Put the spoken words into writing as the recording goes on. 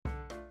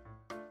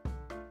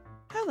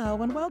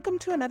Hello, and welcome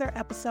to another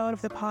episode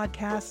of the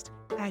podcast,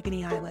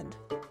 Agony Island.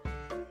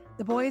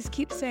 The boys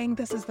keep saying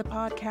this is the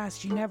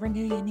podcast you never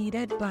knew you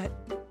needed, but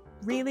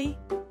really,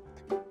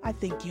 I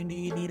think you knew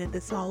you needed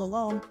this all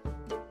along.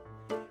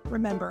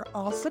 Remember,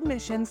 all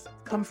submissions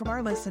come from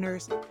our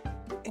listeners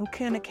and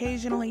can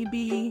occasionally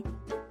be,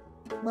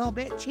 well, a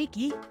bit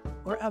cheeky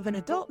or of an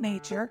adult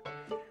nature.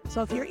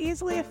 So if you're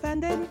easily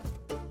offended,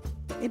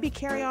 maybe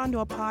carry on to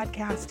a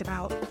podcast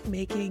about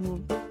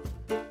making,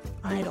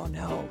 I don't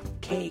know,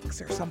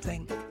 cakes or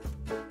something.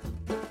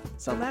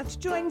 So let's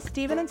join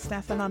Stephen and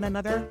Stefan on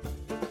another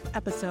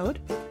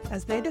episode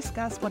as they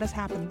discuss what has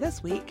happened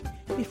this week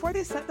before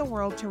they set the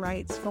world to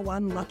rights for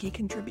one lucky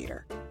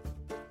contributor.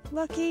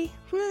 Lucky?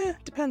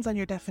 Depends on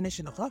your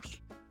definition of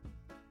lucky.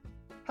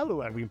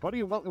 Hello everybody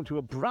and welcome to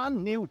a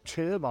brand new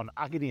term on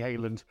Agony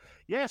Island.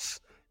 Yes,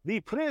 the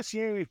place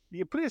you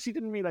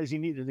didn't realise you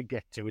needed to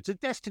get to. It's a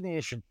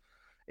destination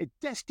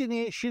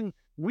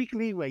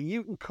weekly where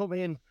you can come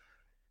in,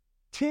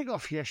 take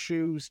off your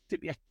shoes,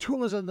 dip your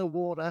toes in the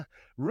water,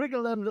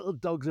 wriggle them little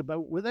dogs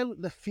about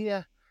without the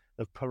fear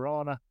of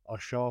piranha or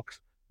sharks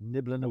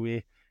nibbling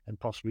away and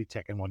possibly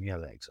taking one of your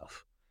legs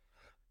off.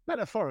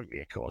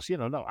 Metaphorically, of course,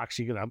 not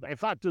actually going to happen.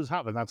 If that does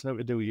happen, that's nothing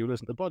to do with you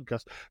listen to the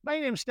podcast. My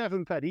name's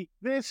Stefan Petty.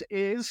 This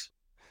is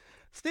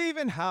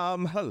Stephen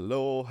Ham.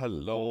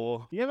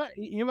 Hello.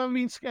 You ever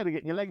been scared of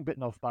getting your leg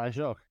bitten off by a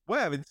shark?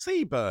 Where? In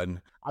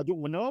Seaburn? I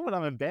don't know when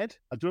I'm in bed.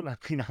 I don't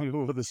like being hung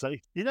over the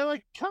side.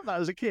 I can't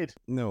that as a kid.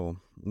 No.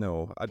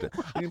 I don't.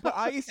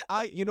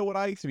 But you know what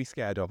I used to be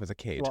scared of as a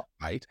kid, What?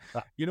 right?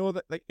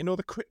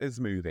 The Critters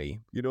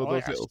movie. Those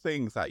yes. little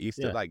things that used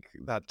to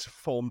that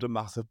formed a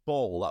massive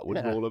ball that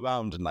would roll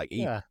around and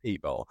eat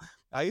people.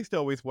 I used to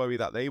always worry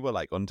that they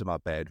were under my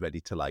bed,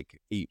 ready to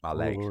eat my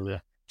leg. Oh, yeah.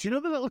 Do you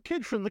know the little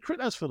kid from the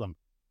Critters film?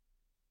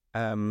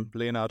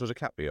 Leonardo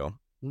DiCaprio.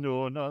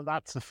 No,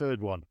 that's the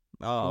third one.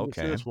 Oh, The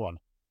okay. first one.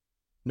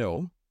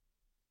 No.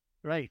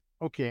 Right.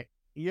 Okay.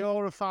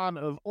 You're a fan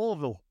of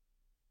Orville.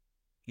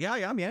 Yeah, I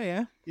am.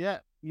 Yeah. Yeah.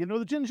 You know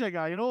the ginger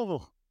guy in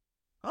Orville.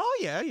 Oh,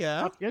 yeah.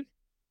 That's good.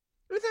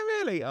 Was it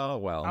really? Oh,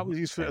 well. That was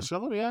his first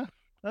film, yeah.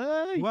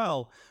 Hey.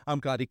 Well, I'm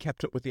glad he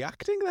kept up with the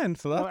acting then,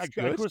 so that's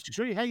good.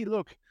 Hey,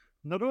 look,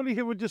 not only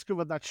have we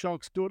discovered that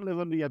sharks don't live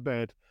under your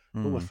bed,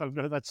 but we found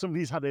out that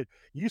somebody's had a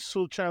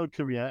useful child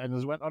career and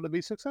has went on to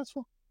be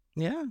successful.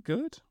 Yeah,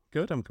 good.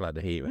 I'm glad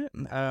to hear it.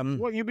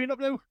 What you been up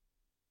to?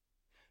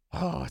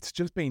 Oh, it's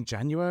just been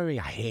January.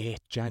 I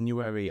hate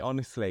January,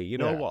 honestly. You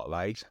know what,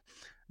 right?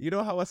 You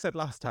know how I said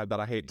last time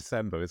that I hate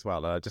December as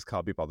well, and I just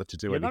can't be bothered to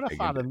do anything. You're not a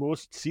fan of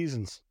most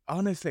seasons.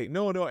 Honestly,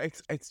 no,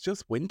 it's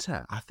just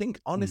winter. I think,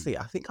 honestly,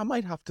 I think I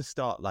might have to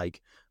start,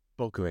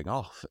 buggering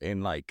off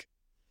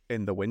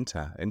in the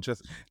winter and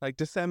just,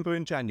 December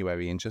and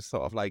January and just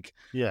sort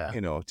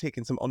of,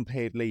 taking some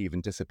unpaid leave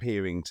and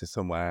disappearing to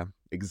somewhere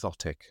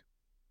exotic.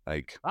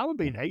 That would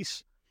be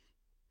nice.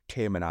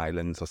 Cayman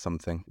Islands or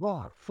something.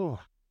 What?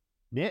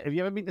 Yeah, have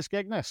you ever been to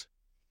Skegness?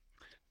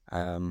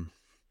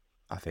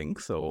 I think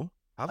so.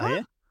 Have Oh, I?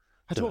 yeah?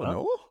 I don't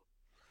know.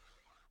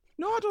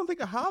 No, I don't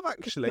think I have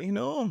actually.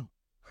 No.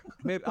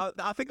 Maybe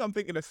I think I'm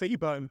thinking of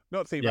Seaburn,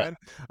 not Seaburn.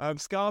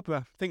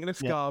 Scarborough. Thinking of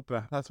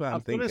Scarborough. That's what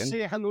I'm thinking. I'm going to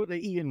say hello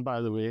to Ian,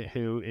 by the way,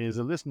 who is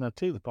a listener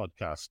to the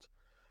podcast,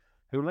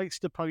 who likes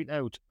to point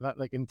out that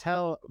they can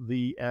tell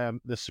the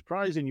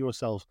surprise in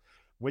yourself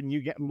when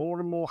you get more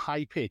and more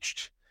high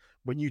pitched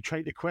when you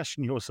try to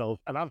question yourself.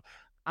 And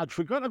I'd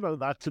forgotten about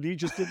that till you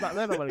just did that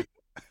then. I'm like,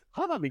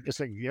 have I been to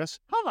sing? Yes.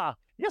 Have I?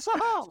 Yes, I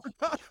have.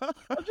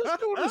 I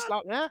just noticed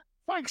that there.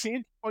 Thanks,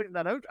 Ian, for pointing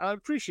that out. I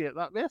appreciate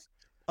that, mate.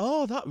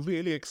 Oh, that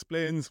really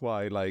explains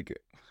why,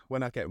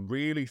 when I get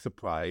really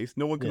surprised,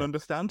 no one can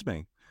understand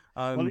me.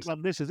 And well,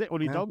 this is it.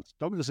 Only dogs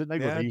are sitting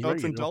there.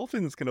 Dogs and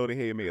dolphins can only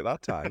hear me at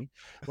that time.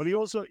 Well, he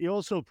also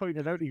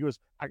pointed out, he goes,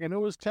 I can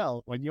always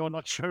tell when you're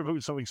not sure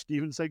about something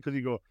Stephen said because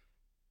you go,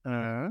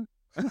 I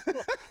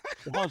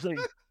was like,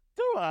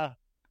 do I?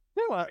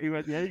 He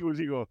went, yeah. He goes,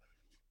 He goes,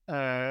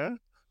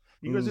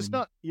 it's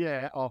not,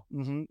 or,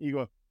 You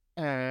go,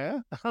 I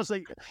was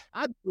like,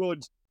 I'm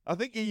good. I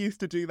think you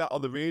used to do that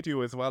on the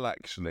radio as well,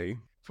 actually.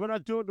 When I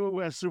don't know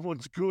where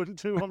someone's going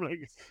to, I'm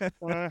like,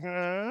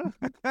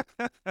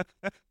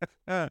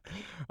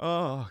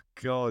 Oh,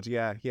 God,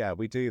 yeah,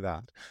 we do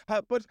that.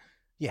 But,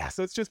 yeah,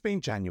 so it's just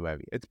been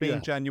January. It's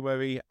been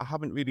January. I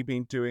haven't really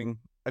been doing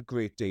a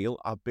great deal.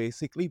 I've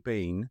basically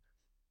been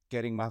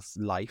getting my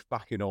life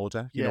back in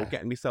order,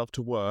 getting myself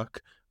to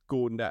work,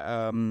 going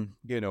to,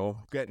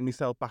 getting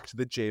myself back to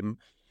the gym.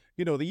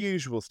 The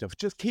usual stuff.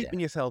 Just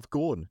keeping yourself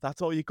going.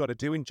 That's all you've got to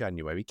do in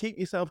January. Keep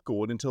yourself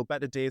going until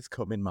better days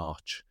come in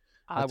March.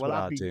 That's what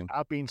I do.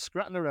 I've been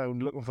scratching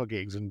around looking for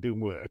gigs and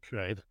doing work,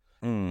 right?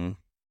 I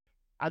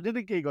did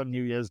a gig on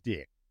New Year's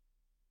Day.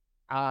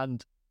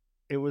 And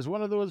it was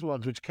one of those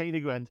ones which kind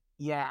of went,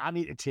 I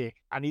need to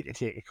take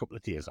a couple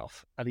of days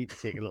off. I need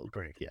to take a little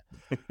break here.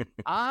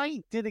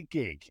 I did a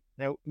gig.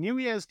 Now, New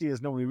Year's Day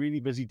is normally a really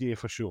busy day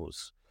for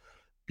shows.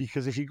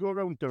 Because if you go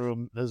around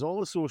Durham, there's all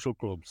the social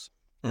clubs.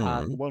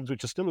 And the ones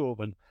which are still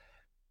open,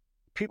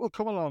 people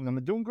come along and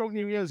they don't go out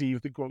New Year's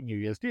Eve, they go out New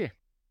Year's Day.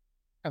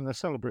 and they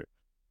celebrate.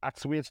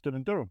 That's the way it's done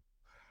in Durham.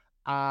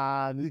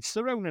 And the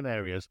surrounding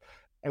areas.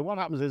 And what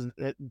happens is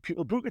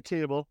people book a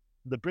table,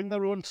 they bring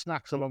their own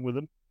snacks along with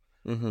them.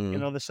 Mm-hmm. You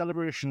know, the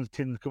celebrations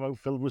tins come out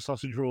filled with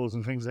sausage rolls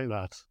and things like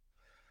that.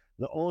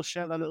 They all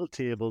share their little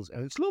tables,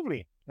 and it's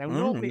lovely. Now,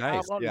 normally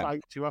nice, I'm on yeah.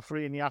 like 2 or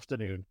 3 in the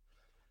afternoon.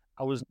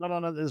 I was not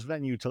on at this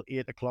venue till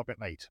 8 o'clock at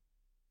night.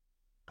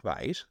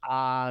 Right.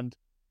 And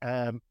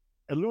a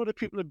load of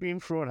people had been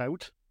thrown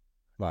out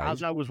Right.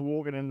 as I was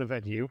walking in the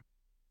venue.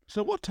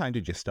 So what time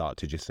did you start,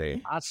 did you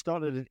say? I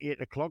started at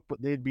 8 o'clock,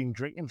 but they'd been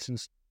drinking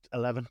since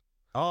 11.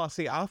 Oh,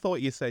 see, I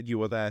thought you said you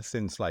were there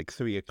since like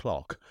 3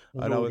 o'clock.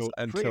 And I No, was no.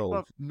 3 until...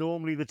 o'clock,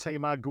 normally the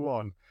time I go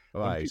on,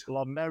 when Right. people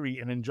are merry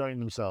and enjoying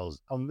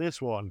themselves. On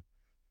this one,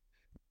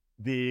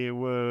 they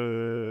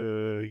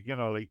were, you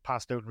know, like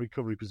passed out in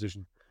recovery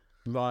position.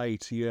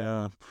 Right,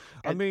 yeah.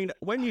 I mean,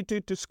 when you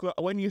did describe,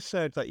 when you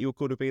said that you were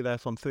going to be there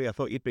from 3, I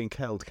thought you'd been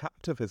held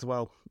captive as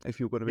well, if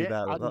you were going to be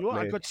there I at that know,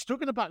 I late. got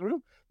stuck in the back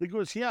room. They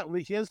goes, yeah,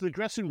 well, here's the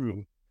dressing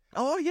room.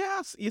 Oh,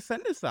 yes, you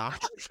sent us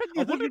that.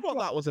 I wondered what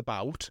that was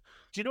about.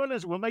 Do you know what it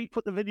is? We might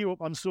put the video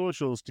up on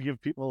socials to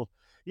give people...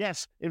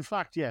 Yes, in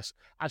fact, yes.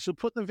 I shall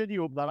put the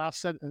video up that I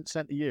sent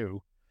to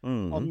you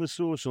on the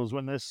socials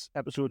when this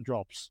episode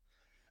drops.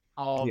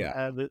 Of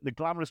the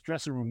glamorous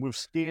dressing room with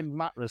stained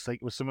mattress, like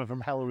with someone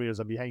from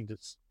Hellraiser behind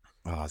us.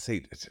 Oh,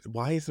 see,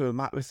 why is there a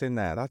mattress in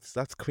there?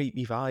 That's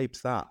creepy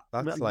vibes, that.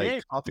 That's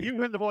like... You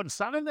weren't the one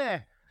standing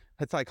there.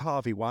 It's like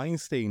Harvey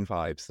Weinstein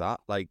vibes, that.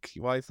 Like,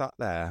 why is that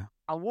there?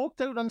 I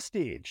walked out on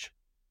stage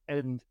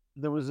and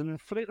there was an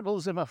inflatable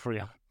Zimmer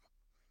frame.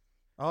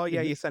 Oh,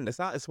 yeah, you sent us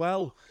that as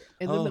well.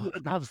 In the middle of the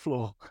dance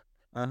floor.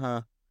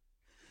 Uh-huh.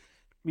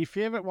 My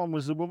favourite one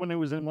was the woman who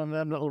was in one of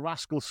them little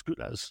rascal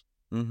scooters.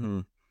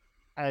 Mm-hmm.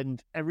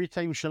 And every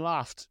time she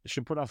laughed,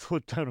 she put her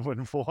foot down and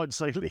went forward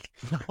slightly.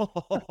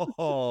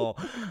 Oh,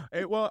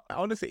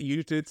 honestly,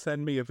 you did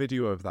send me a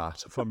video of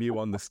that from you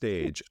on the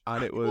stage,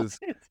 and it was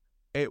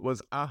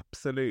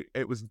absolute.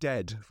 It was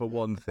dead for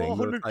one thing.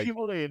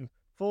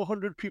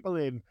 400 people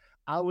in.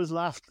 I was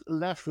left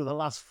with the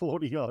last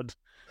 40 odd.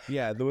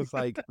 Yeah, there was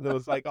like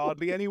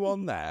hardly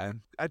anyone there.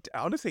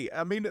 Honestly,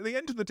 I mean, at the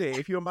end of the day,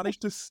 if you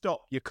managed to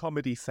stop your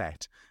comedy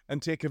set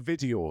and take a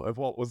video of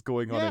what was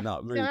going on in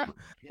that room,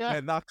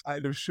 and that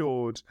kind of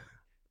showed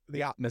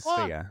the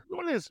atmosphere.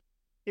 What is?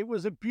 It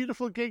was a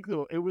beautiful gig,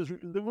 though. It was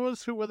the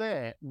ones who were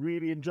there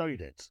really enjoyed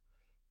it,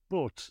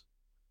 but,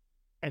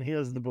 and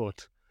here's the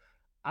but,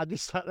 I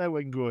just sat there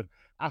when going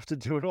after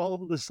doing all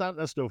the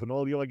Santa stuff and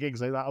all the other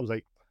gigs like that. I was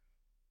like,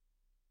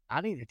 I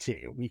need to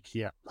take a week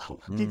here. I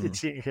need to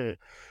take a...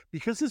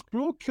 Because this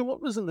bloke came up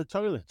was in the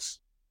toilets.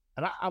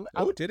 And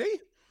did he?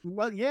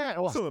 Well, yeah.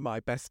 Some of my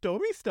best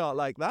stories start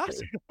like that.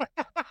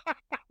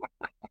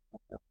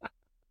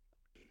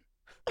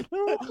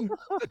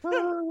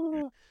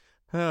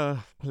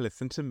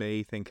 Listen to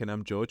me thinking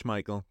I'm George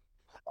Michael.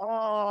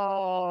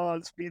 Oh,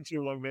 it's been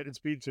too long, mate. It's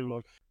been too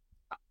long.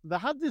 They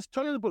had this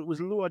toilet, but it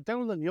was lower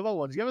down than the other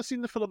ones. You ever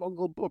seen the film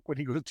Uncle Buck when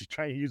he goes to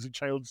try and use a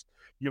child's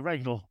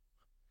urinal?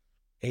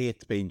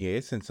 It's been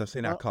years since I've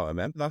seen it. I can't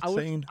remember that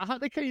scene. I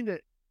had to kind of...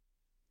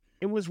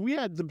 It was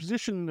weird, the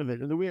position of it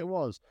and the way it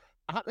was.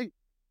 I had to,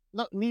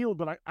 not kneel,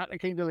 but I had to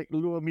kind of like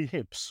lower my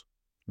hips.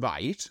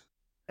 Right.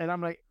 And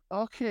I'm like,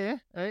 okay.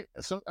 Right.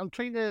 So I'm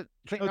trying to...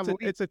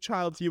 It's a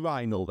child's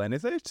urinal then,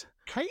 is it?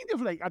 Kind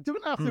of like, I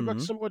don't know if they've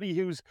got somebody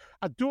who's...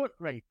 I don't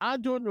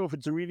know if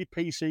it's a really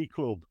PC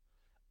club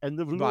and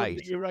they've lowered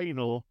the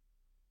urinal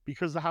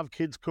because they have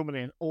kids coming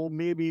in, or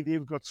maybe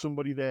they've got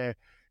somebody there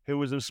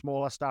who is of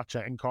smaller stature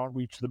and can't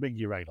reach the big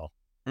urinal.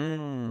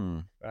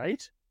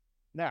 Right?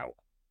 Now,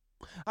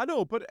 I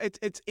know, but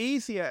it's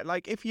easier.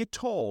 Like, if you're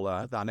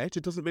taller than it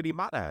doesn't really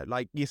matter.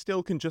 Like, you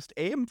still can just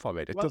aim for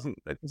it. It doesn't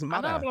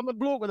matter. I'm a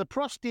bloke with a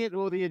prostate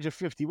over the age of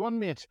 51,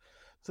 mate.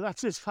 So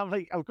that's just, I'm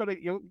like, I've got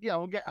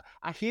to,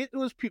 I hate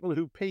those people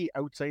who pee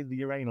outside the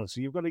urinal,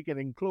 so you've got to get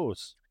in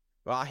close.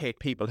 Well, I hate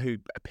people who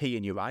pee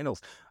in urinals.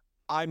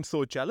 I'm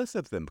so jealous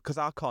of them because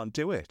I can't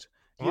do it.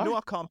 You know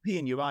I can't pee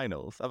in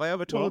urinals. Have I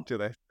ever told you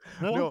this?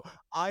 No,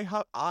 I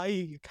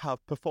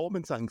have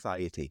performance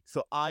anxiety,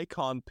 so I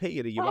can't pee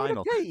in a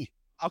urinal.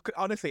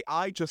 Honestly,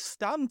 I just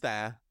stand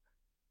there,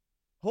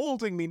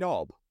 holding me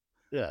knob,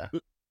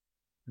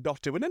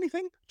 not doing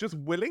anything, just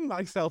willing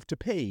myself to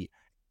pee.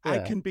 I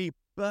can be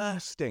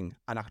bursting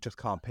and I just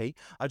can't pee.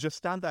 I just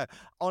stand there.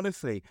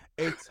 Honestly,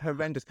 it's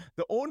horrendous.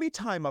 The only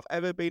time I've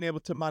ever been able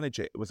to manage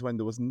it was when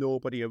there was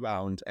nobody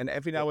around. And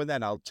every now and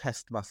then I'll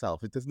test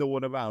myself. If there's no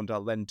one around,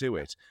 I'll then do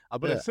it.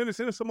 But as soon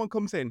as someone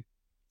comes in,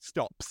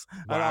 stops.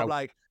 Wow. And I'm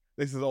like,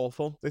 this is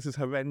awful. This is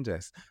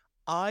horrendous.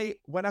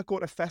 When I go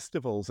to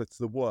festivals, it's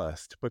the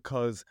worst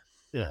because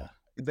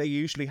they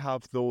usually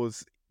have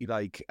those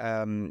like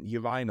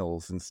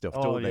urinals and stuff,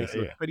 don't they?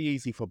 So it's pretty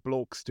easy for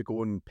blokes to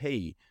go and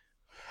pee.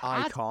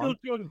 I can't.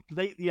 Still don't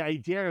like the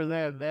idea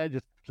they're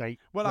just like...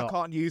 Well, I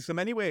can't use them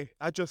anyway.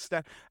 I just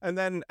stand... And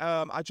then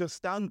I just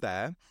stand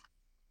there,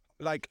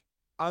 like...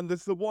 And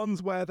there's the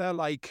ones where they're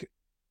like...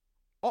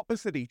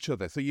 opposite each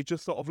other. So you're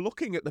just sort of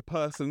looking at the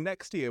person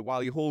next to you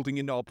while you're holding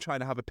your knob trying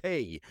to have a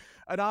pee.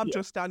 And I'm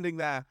just standing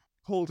there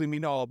holding my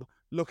knob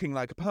looking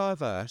like a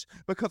pervert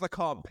because I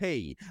can't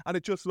pee. And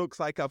it just looks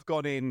like I've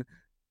gone in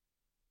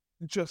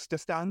just to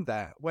stand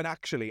there when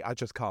actually I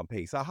just can't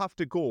pee. So I have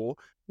to go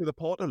to the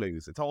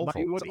Portaloos. It's awful.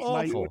 It's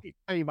awful.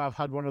 I've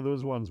had one of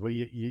those ones where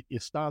you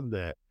stand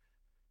there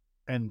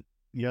and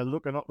you're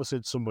looking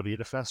opposite somebody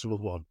at a festival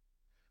one.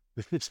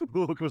 This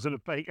bloke was in a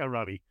biker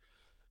rally.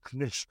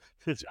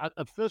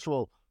 First of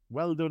all,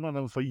 well done on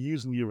them for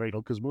using the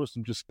urinal because most of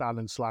them just stand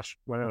and slash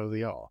wherever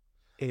they are.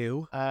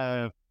 Ew.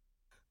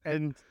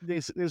 And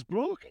this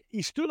bloke,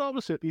 he stood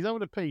opposite, he's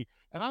having a pee,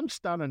 and I'm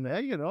standing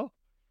there,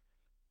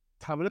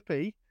 having a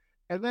pee.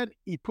 And then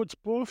he puts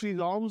both his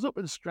arms up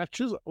and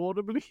stretches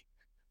audibly.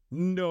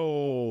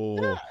 No.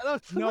 Yeah,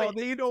 no,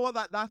 you know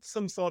what? That's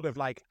some sort of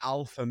like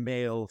alpha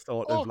male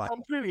sort of like.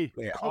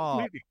 Completely.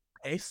 Oh,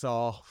 piss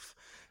off.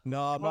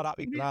 No, I'm not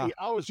happy with that.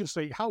 I was just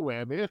like, how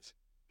mate?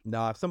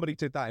 No, if somebody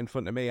did that in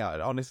front of me,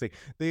 honestly,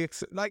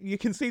 you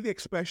can see the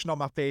expression on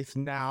my face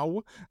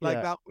now.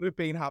 That would have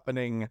been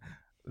happening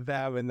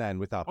there and then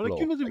with that bloke.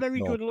 It was a very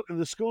good look at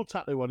the skull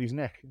tattoo on his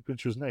neck,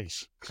 which was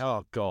nice.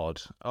 Oh, God.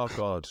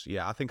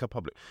 Yeah, I think I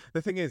probably...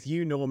 The thing is,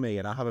 you know me,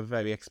 and I have a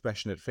very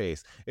expressionate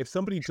face. If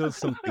somebody does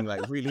something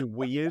like really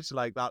weird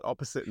like that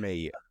opposite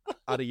me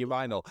at a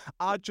urinal,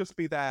 I'd just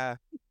be there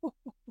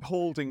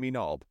holding me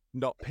knob,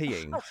 not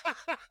peeing.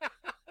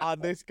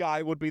 And this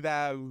guy would be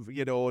there,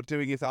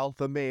 doing his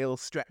alpha male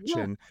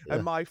stretching,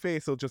 and my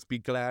face will just be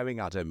glaring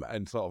at him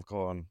and sort of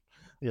going...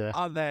 Yeah.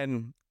 And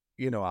then...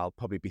 I'll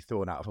probably be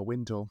thrown out of a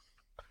window.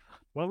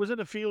 Well, it was in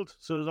a field,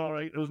 so it was all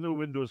right. There was no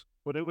windows,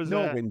 but it was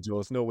no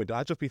windows.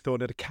 I'd just be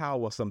thrown at a cow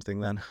or something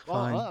then.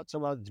 Fine. Well,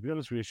 to be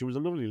honest with you, she was a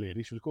lovely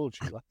lady. She was called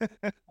Sheila.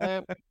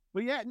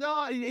 But yeah,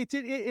 no, it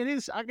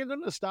is. I can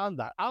understand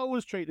that. I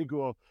always try to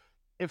go.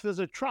 If there's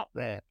a trap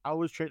there, I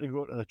always try to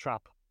go to the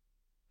trap.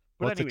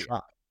 But what's anyway, a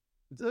trap?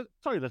 The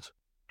toilet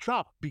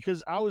trap,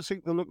 because I always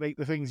think they look like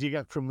the things you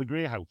get from the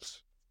Grey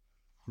House.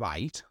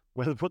 Right.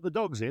 Where they put the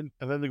dogs in,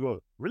 and then they go,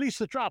 release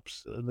the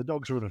traps, and the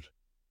dogs run it.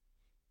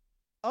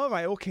 All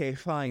right, okay,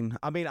 fine.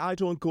 I mean, I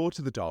don't go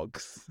to the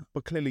dogs,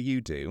 but clearly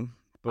you do.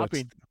 But... I've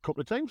been a couple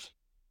of times.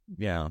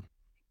 Yeah.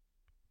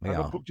 I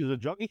got booked as a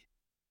jockey.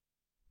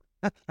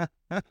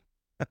 I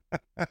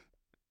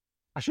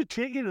should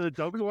take you to the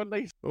dogs one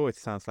night. Oh, it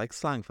sounds like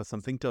slang for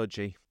something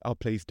dodgy. Oh,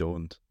 please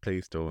don't.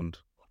 Please don't.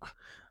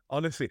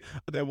 Honestly,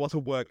 there was a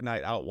work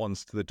night out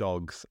once to the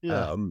dogs,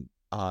 and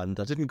I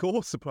didn't go,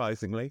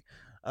 surprisingly.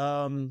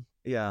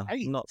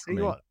 Not for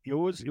me. What? You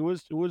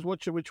always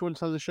watch which one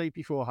has a shape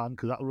beforehand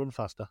because that'll run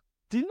faster.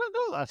 Did you not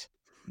know that?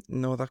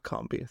 No, that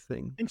can't be a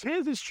thing. In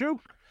case it's true.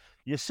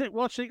 You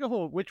watch think of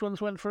which ones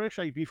went for a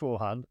shape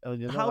beforehand.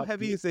 And how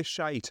heavy is this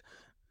shite?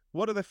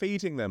 What are they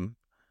feeding them?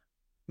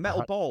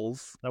 Metal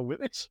balls? No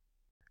whippets.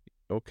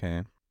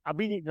 Okay. I've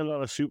been eating a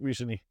lot of soup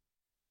recently.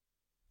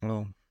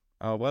 Oh,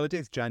 well, it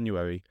is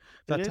January.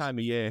 That time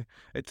of year.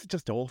 It's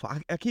just awful.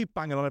 I keep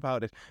banging on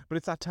about it, but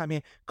it's that time of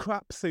year.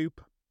 Crap soup.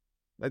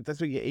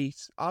 That's what you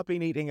eat. I've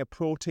been eating a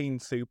protein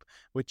soup,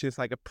 which is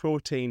like a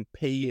protein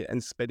pea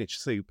and spinach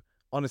soup.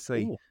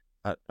 Honestly.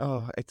 No.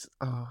 Do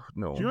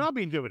you know what I've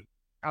been doing?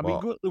 I've been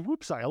going to the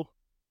whoops aisle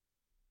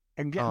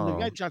and getting the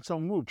veg that's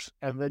on whoops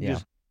and then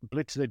just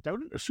blitzing it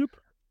down into soup.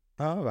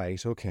 All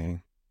right,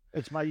 okay.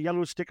 It's my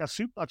yellow sticker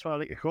soup. That's what I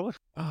like to call it.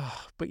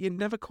 But you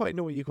never quite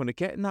know what you're going to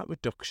get in that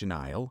reduction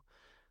aisle.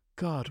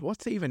 God,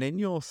 what's even in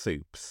your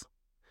soups?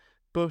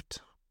 But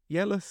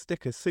yellow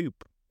sticker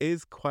soup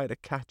is quite a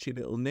catchy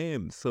little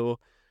name, so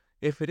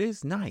if it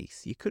is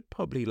nice, you could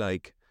probably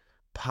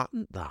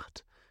patent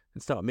that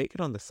and start making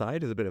it on the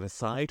side as a bit of a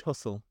side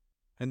hustle.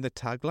 And the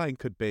tagline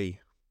could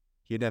be,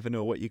 you never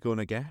know what you're going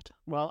to get.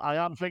 Well, I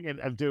am thinking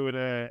of doing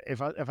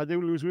if I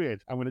do lose weight,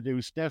 I'm going to do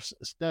Steph's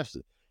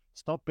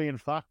Stop Being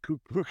Fat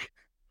Cookbook.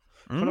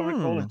 What do I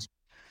call it?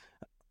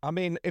 I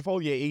mean, if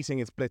all you're eating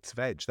is blitz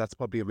veg, that's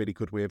probably a really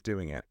good way of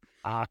doing it.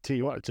 I tell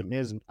you what, it's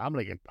amazing. I'm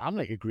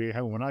like a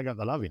greyhound when I got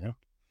the love,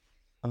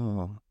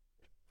 Oh.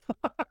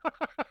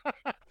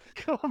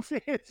 Come on,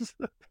 face.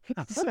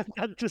 I said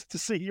that just to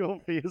see your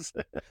face.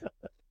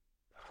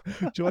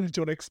 Do you want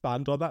to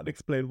expand on that and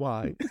explain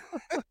why?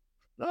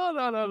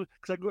 No,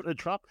 because I go to the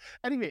trap.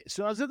 Anyway,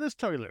 so I was in this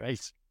toilet,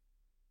 right?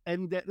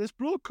 And this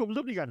bloke comes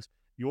up and he goes,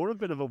 you're a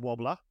bit of a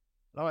wobbler.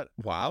 And I went,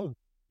 wow.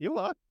 You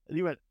are? And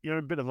he went, you're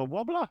a bit of a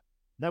wobbler.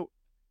 Now,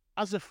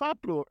 as a fat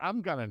bloke,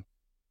 I'm going,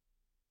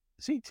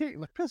 is he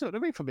taking the piss out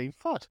of me for being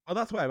fat? Oh,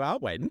 that's where I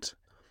went.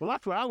 Well,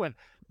 that's where I went.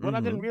 What I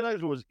didn't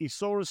realise was he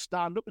saw us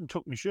stand up and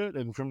took my shirt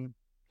in from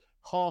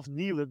half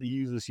kneeling to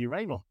use this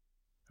urinal.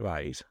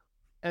 Right.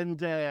 And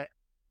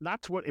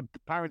that's what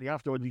apparently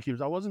afterwards he goes,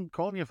 I wasn't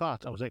calling you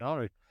fat. I was like, all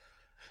right.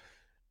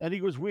 And he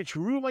goes, which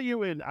room are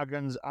you in? I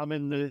goes, I'm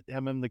in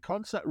the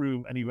concert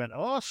room. And he went,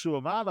 oh, so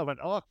am I. I went,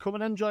 oh, come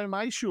and enjoy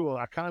my show.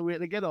 I can't wait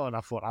to get on.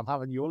 I thought, I'm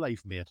having your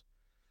life, mate.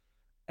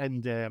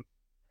 And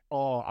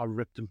I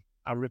ripped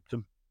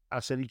him. I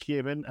said he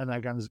came in and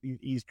I goes,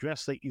 he's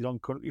dressed like he's on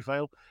Country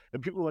File.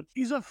 And people went,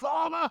 he's a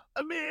farmer.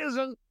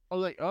 Amazing. I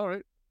was like, all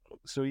right.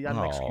 So he had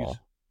an excuse.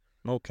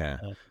 Okay.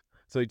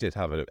 So he did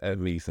have a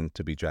reason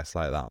to be dressed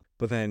like that.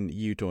 But then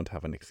you don't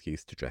have an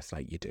excuse to dress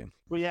like you do.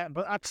 Well, yeah,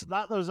 but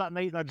that was that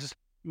night that just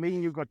me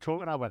and you got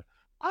talking. I went,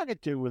 I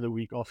could do with a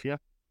week off here.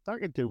 I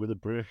could do with a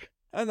break.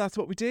 And that's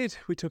what we did.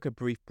 We took a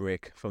brief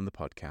break from the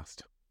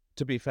podcast.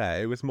 To be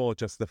fair, it was more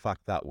just the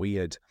fact that we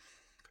had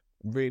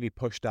really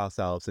pushed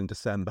ourselves in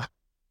December.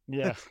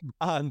 Yeah.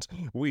 And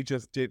we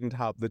just didn't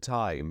have the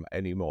time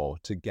anymore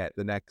to get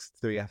the next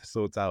 3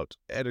 episodes out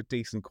at a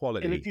decent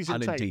quality. In a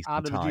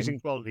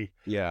decent quality.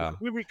 Yeah.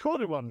 We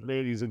recorded one,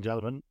 ladies and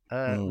gentlemen,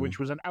 which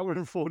was an hour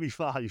and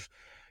 45.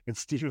 And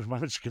Steve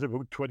managed to get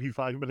about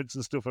 25 minutes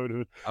and stuff out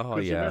of it. Oh,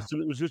 yeah. yeah. The rest of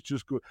it was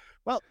just good.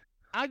 Well,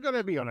 I got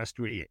to be honest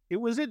with you. It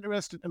was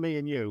interesting to me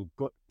and you,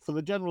 but for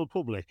the general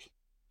public,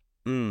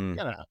 you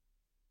know.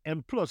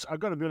 And plus, I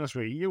got to be honest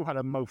with you, you had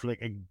a mouth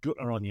like a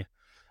gutter on you.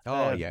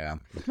 Oh, yeah.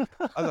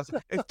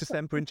 It's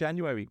December and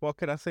January. What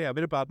can I say? I'm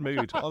in a bad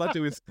mood. All I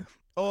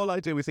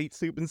do is eat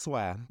soup and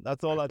swear.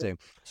 That's all I do.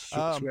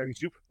 Sweary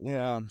soup.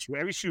 Yeah.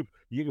 Sweary soup.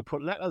 You can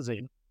put letters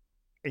in,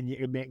 and you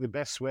can make the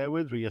best swear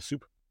words with your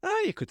soup.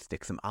 You could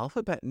stick some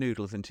alphabet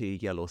noodles into your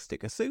yellow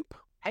stick of soup.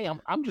 Hey,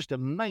 I'm just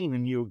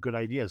mining you good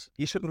ideas.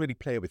 You shouldn't really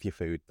play with your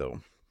food,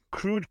 though.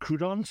 Crude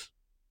croutons.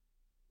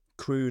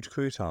 Crude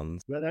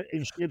croutons. Where that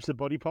in shapes the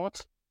body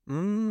parts.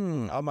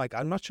 Oh my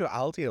God, I'm not sure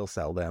Aldi will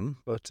sell them,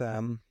 but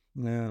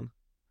yeah.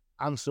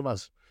 And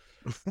Summers.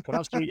 Could I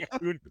have some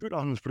crude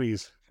croutons,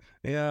 please?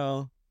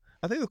 Yeah.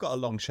 I think they've got a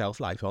long shelf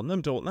life on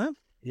them, don't they?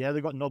 Yeah,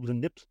 they've got knobs and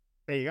nips.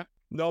 There you go.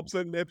 Knobs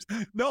and nips.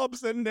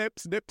 Knobs and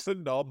nips. Nips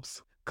and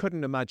knobs.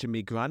 Couldn't imagine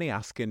me granny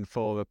asking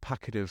for a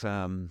packet of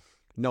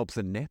knobs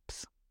and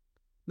nips.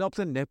 Knobs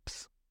and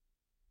nips.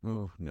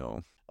 Oh,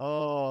 no.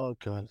 Oh,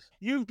 God.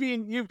 You've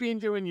been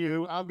doing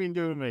you. I've been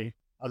doing me,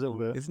 as it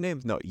were. His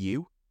name's not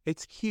you.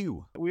 It's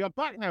Hugh. We are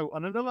back now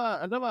on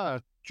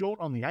another jaunt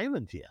on the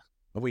island here.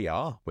 We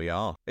are.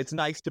 It's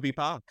nice to be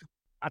back.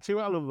 I tell you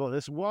what I love about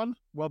this. One,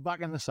 we're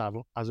back in the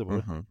saddle, as it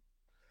were.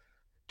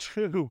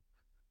 Two,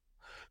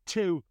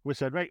 we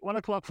said, right, 1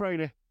 o'clock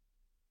Friday.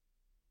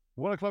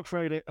 1 o'clock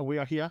Friday, and we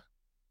are here.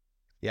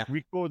 Yeah.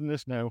 Recording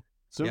this now.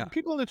 So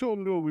people at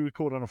home know we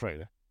record on a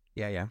Friday.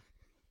 Yeah.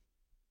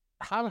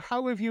 How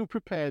have you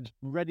prepared,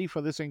 ready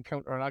for this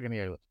encounter on Agony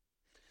Island?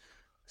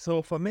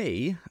 So for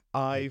me,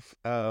 I've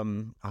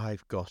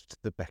got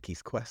the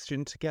Becky's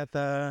question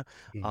together.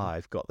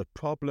 I've got the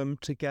problem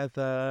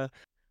together.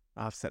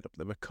 I've set up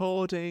the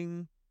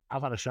recording.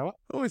 I've had a shower.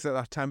 Oh, is it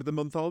that time of the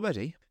month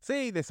already?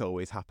 See, this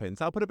always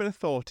happens. I'll put a bit of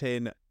thought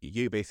in.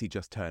 You basically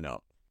just turn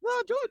up.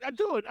 No, I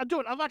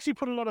don't. I've actually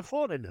put a lot of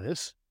thought into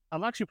this.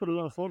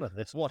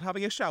 What,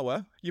 having a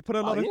shower? You put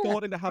a lot of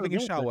thought into having a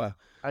shower?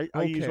 I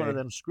use one of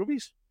them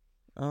scrubbies.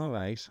 All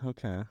right,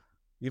 okay.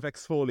 You've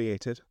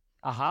exfoliated.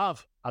 I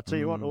have. I'll tell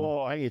you what,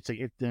 I had to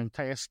get the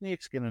entire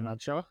snake skin in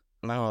that shower.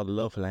 Oh,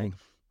 lovely.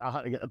 I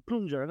had to get a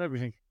plunger and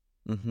everything.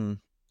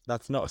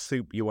 That's not a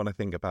soup you want to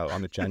think about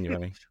on a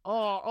January.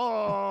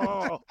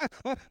 Oh.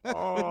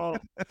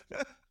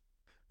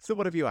 So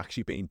what have you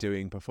actually been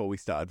doing before we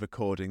started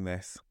recording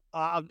this?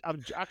 I've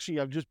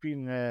just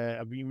been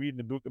reading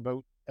a book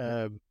about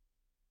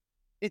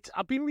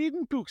I've been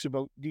reading books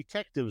about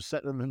detectives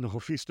set in the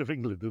northeast of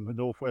England and the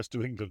northwest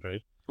of England,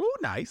 right? Oh,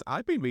 nice.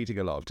 I've been reading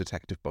a lot of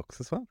detective books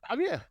as well. Have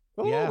you?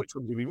 Oh, yeah. Which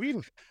one have you been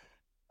reading?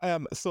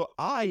 So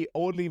I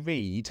only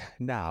read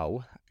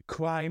now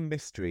crime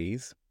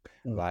mysteries,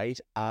 right?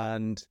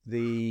 And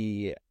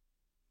the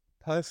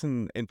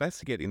person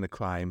investigating the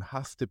crime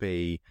has to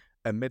be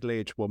a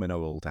middle-aged woman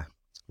or older,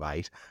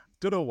 right?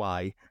 Don't know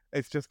why.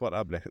 It's just what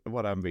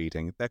I'm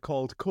reading. They're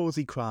called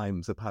cozy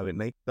crimes,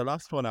 apparently. The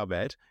last one I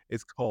read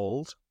is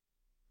called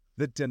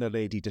The Dinner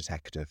Lady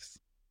Detectives.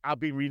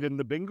 I've been reading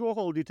The Bingo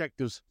Hall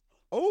Detectives.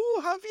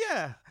 Oh, have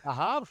you? I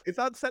have. Is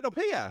that set up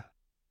here?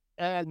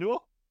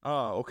 No.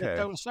 Oh, okay. It's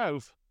down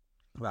south.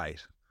 Right.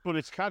 But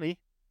it's canny.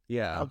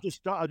 Yeah. I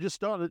just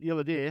started it the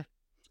other day.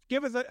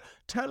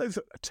 Tell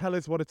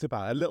us what it's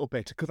about a little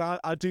bit, because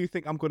I do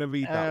think I'm going to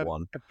read that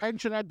one. A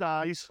pensioner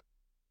dies.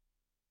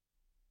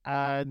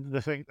 And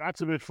they think,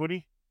 that's a bit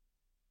funny.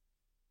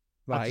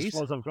 Right. That's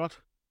what I've got.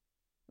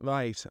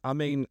 Right. I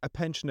mean, a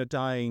pensioner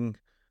dying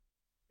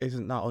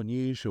isn't that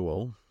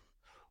unusual.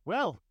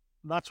 Well,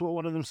 that's what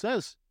one of them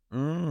says.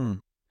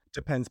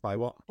 Depends by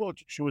what. But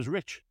she was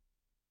rich.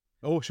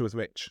 Oh, she was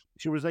rich.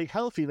 She was like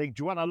healthy, like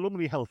Joanna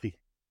Lumley healthy.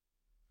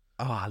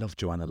 Oh, I love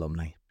Joanna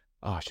Lumley.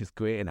 Oh, she's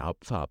great in our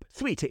pub.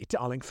 Sweetie,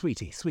 darling,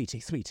 sweetie.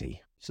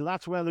 So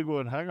that's where they're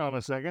going, hang on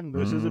a second,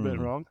 this is a bit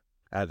wrong.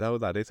 I know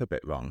that is a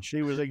bit wrong.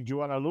 She was like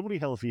Joanna Lumley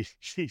healthy.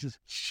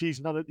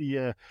 She's not at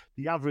the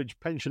average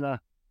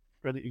pensioner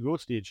ready to go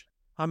stage.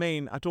 I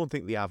mean, I don't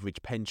think the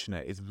average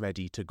pensioner is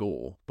ready to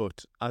go,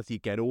 but as you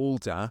get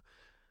older,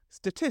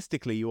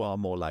 statistically you are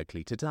more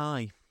likely to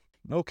die.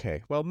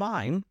 Okay, well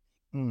mine...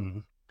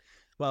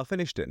 Well, I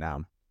finished it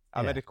now.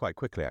 I read it quite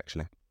quickly,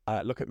 actually.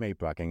 Look at me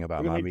bragging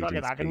about my reading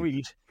speed. I can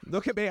read.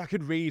 Look at me, I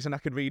can read, and I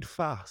can read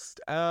fast.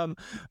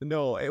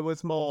 No, it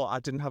was more, I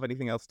didn't have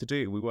anything else to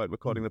do. We weren't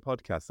recording the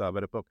podcast, so I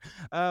read a book.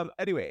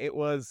 Anyway, it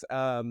was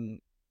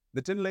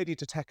The Dinner Lady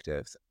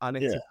Detectives, and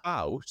it's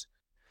about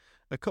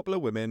a couple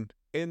of women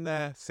in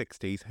their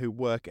 60s who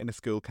work in a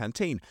school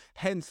canteen.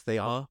 Hence, they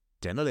are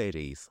dinner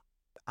ladies.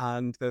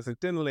 And there's a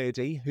dinner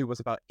lady who was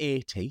about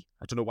 80.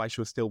 I don't know why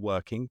she was still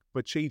working,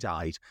 but she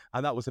died.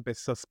 And that was a bit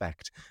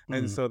suspect.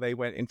 And so they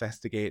went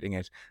investigating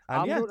it.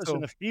 And I'm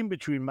noticing a theme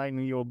between mine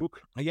and your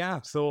book. Yeah.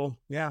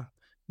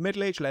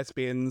 Middle-aged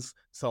lesbians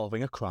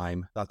solving a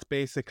crime. That's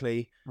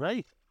basically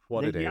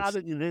what it is.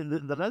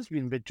 The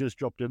lesbian bit just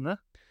dropped in there.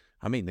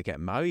 I mean, they get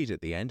married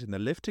at the end and they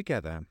live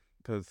together.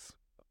 Because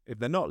if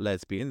they're not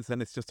lesbians,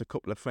 then it's just a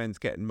couple of friends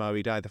getting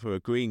married either for a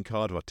green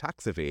card or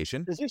tax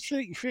evasion. Is this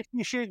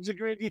 50 Shades of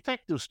Grey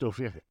detective stuff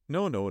here?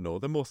 No.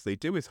 The most they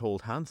do is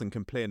hold hands and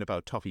complain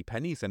about toffee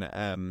pennies in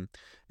a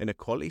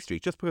Quality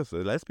Street. Just because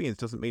they're lesbians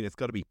doesn't mean it's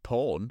got to be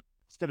porn.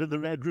 Instead of the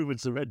red room,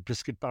 it's the red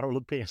biscuit barrel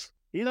of paste.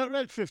 You not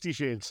read 50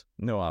 Shades?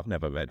 No, I've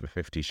never read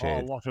 50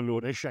 Shades. Oh, what a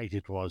load of shite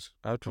it was.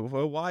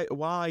 Well, why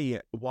are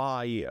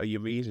you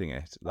reading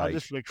it? I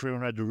just flicked through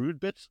and read the rude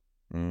bits.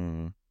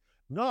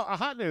 No, I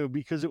had to,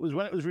 because it was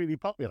when it was really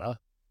popular.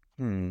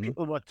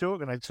 People were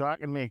talking it, so I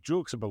can make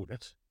jokes about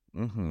it.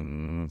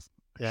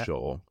 Yeah.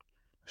 Sure.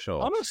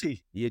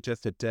 Honestly. You're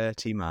just a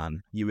dirty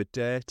man. You're a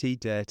dirty,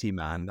 dirty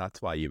man.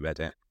 That's why you read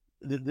it.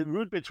 The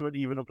rude bits weren't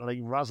even up to like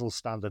Razzle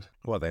standard.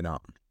 Well, they're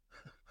not.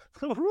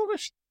 They were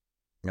rubbish.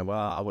 Yeah,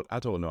 well, I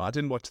don't know. I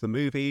didn't watch the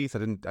movies.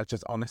 I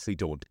just honestly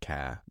don't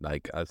care.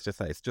 Like, it's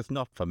just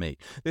not for me.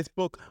 This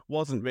book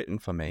wasn't written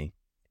for me.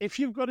 If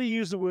you've got to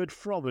use the word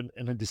throbbing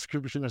in a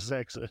description of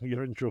sex,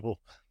 you're in trouble.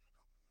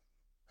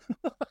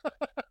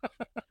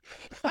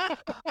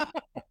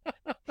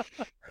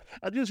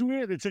 I just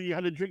waited until you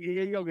had a drink of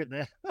your yogurt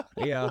there.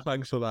 Yeah,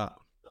 thanks for that.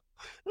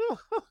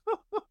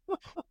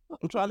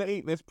 I'm trying to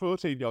eat this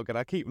protein yogurt.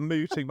 I keep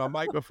muting my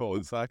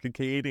microphone so I can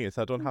keep eating it,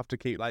 so I don't have to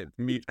keep like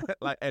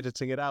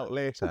editing it out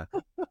later.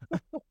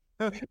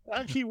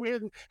 Actually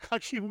waiting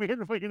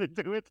for you to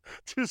do it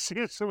to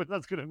say something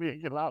that's going to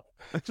make you laugh.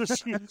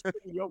 Just see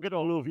yogurt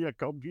all over your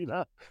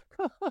computer.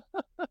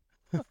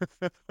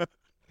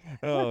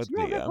 Oh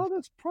dear! I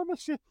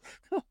promise you.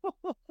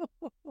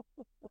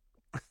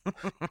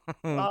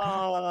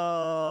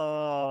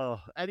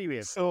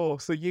 Anyway, so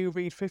you've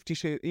read 50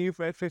 Shades. You've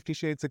read 50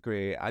 Shades of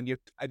Grey, and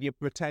you're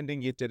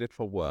pretending you did it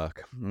for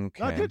work.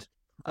 Okay. I did.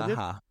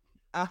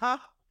 I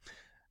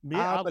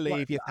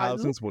believe you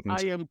thousands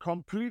wouldn't. I am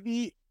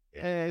completely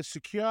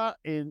secure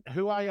in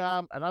who I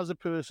am, and as a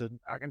person,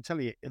 I can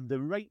tell you, the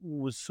writing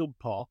was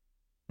subpar.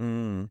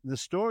 The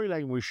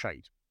storyline was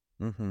shite.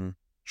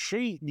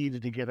 She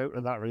needed to get out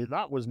of that.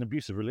 That was an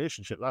abusive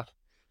relationship. That.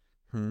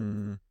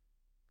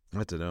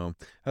 I don't know.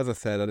 As I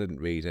said, I didn't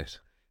read it,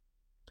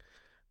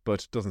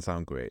 but it doesn't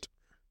sound great,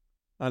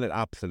 and it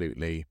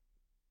absolutely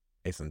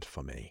isn't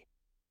for me.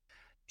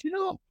 Do you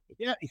know?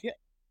 Yeah.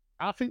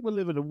 I think we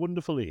live in a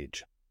wonderful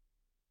age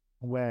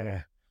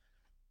where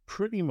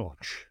pretty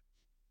much,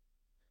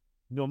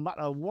 no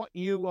matter what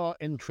you are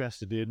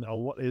interested in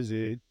or what is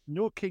it,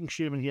 no kink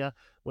shaming here.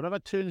 Whatever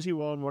turns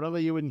you on, whatever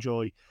you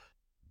enjoy,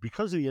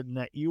 because of the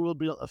internet, you will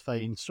be able to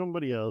find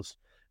somebody else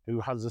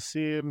who has the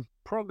same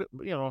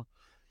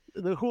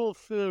the whole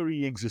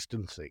furry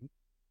existence thing.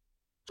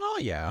 Oh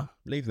yeah,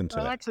 leave them to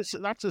it.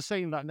 That's a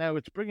sign that now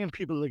it's bringing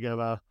people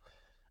together.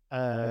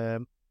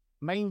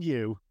 Mind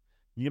you,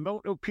 the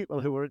amount of people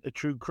who are into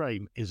true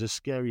crime is a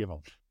scary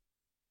amount.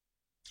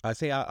 I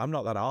see. I'm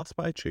not that arsed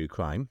by true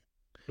crime.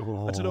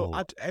 Oh. I don't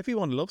know.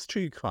 Everyone loves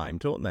true crime,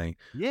 don't they?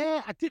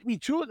 Yeah, I did me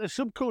too in the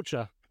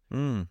subculture.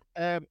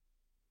 I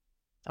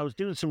was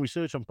doing some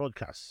research on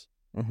podcasts,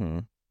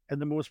 and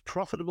the most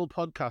profitable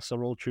podcasts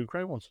are all true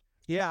crime ones.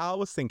 Yeah, I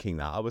was thinking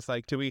that. I was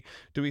like, do we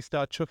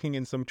start chucking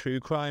in some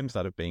true crimes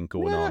that have been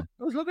going on?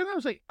 I was looking, I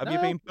was like, have you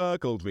been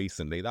burgled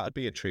recently? That'd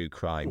be a true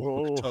crime.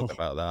 We could talk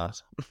about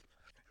that.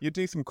 You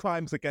do some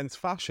crimes against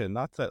fashion.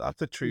 That's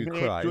a true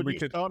crime. Don't you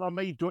start on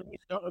me.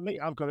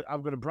 I've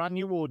got a brand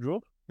new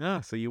wardrobe.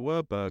 Yeah, so you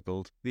were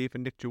burgled. They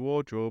even nicked your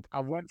wardrobe.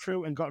 I went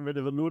through and got rid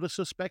of a load of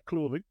suspect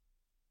clothing.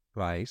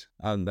 Right,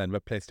 and then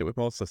replaced it with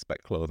more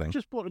suspect clothing.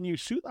 Just bought a new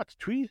suit. That's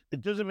tweed.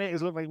 It doesn't make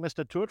us look like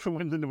Mr. Toad from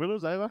Wind in the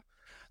Willows either.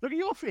 Look at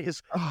your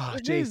face. Oh,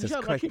 Jesus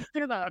Christ. I keep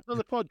saying that after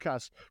the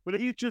podcast, but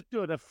he's just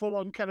doing a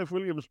full-on Kenneth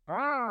Williams.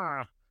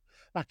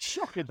 That's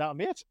shocking, that,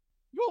 mate.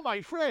 You're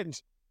my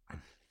friend.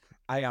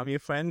 I am your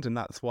friend, and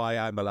that's why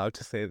I'm allowed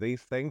to say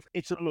these things.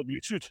 It's a lovely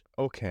suit.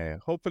 Okay,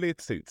 hopefully it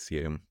suits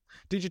you.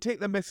 Did you take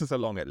the missus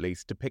along at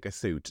least to pick a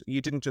suit?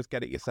 You didn't just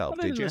get it yourself,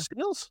 did you?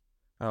 Skills.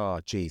 Oh,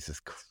 Jesus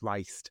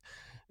Christ.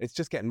 It's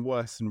just getting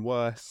worse and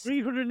worse.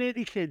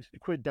 380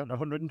 quid down to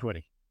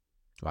 120.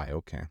 Right,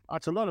 okay.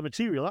 That's a lot of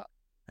material, that.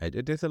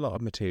 It is a lot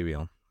of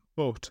material.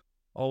 But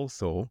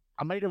also...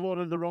 I might have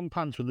ordered the wrong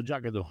pants with the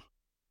jacket, though.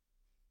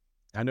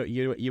 I know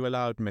you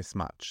allowed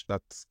mismatch.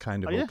 That's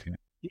kind of okay.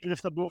 Even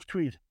if they're both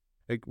tweed.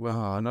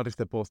 Well, not if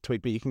they're both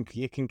tweed, but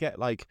you can get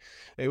like...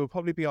 It would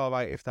probably be all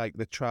right if like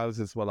the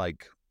trousers were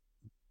like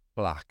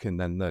black and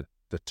then the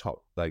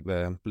top, like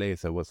the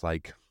blazer was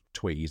like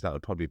tweed. That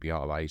would probably be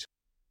all right.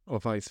 Or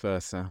vice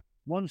versa.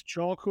 One's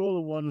charcoal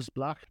and one's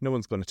black. No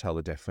one's going to tell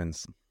the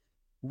difference.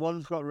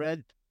 One's got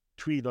red.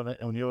 tweed on it,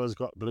 and yours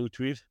got blue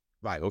tweed.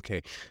 Right,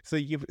 okay. So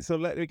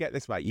let me get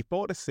this right. You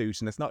bought a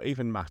suit and it's not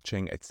even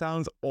matching. It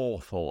sounds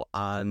awful,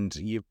 and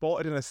you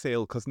bought it in a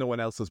sale because no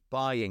one else was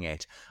buying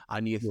it,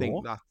 and you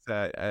think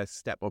that's a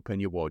step up in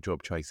your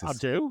wardrobe choices. I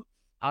do.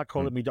 I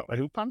call it me Doctor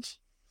Who pants.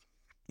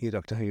 Your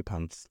Doctor Who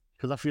pants.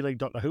 Because I feel like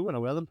Doctor Who when I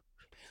wear them.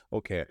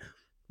 Okay.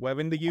 We're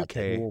in the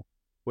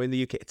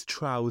UK. It's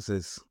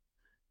trousers,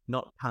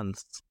 not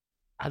pants.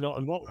 I know,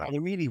 and they're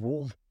really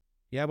warm.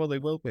 Yeah, well, they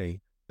will be.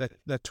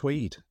 They're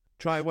tweed.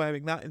 Try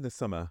wearing that in the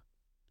summer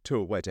to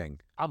a wedding.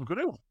 I'm going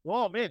to.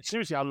 Oh, mate,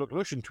 seriously, I look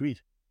lush in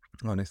tweed.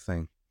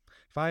 Honestly.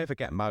 If I ever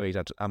get married,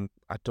 I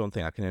don't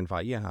think I can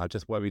invite you. I'm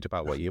just worried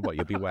about what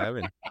you'll be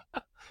wearing.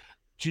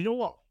 Do you know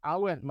what? I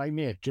went, my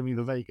mate, Jimmy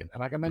the Vegan,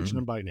 and I can mention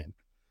him by name.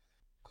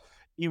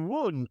 He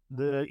won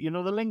the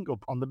link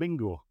up on the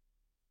bingo.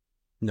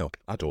 No,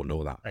 I don't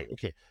know that. Right,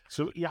 okay.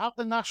 So you have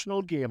the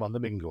national game on the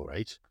bingo,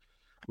 right?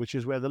 Which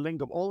is where they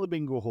link up all the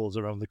bingo halls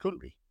around the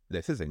country.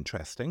 This is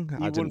interesting.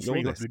 He I didn't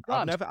know this.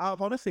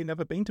 I've honestly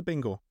never been to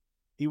bingo.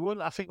 He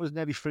won, I think it was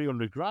nearly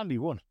 300 grand he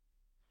won.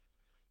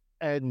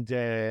 And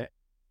nice.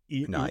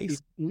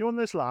 He's known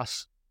this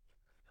lass.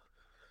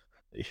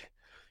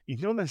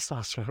 He's known this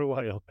lass for a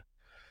while.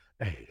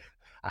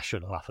 I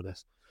shouldn't laugh at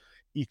this.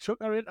 He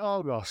took her into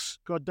Argos,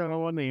 got down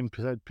on her name,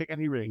 said, pick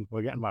any ring,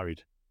 we're getting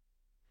married.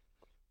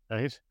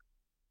 Right?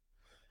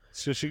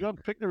 So she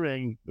picked the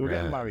ring, they were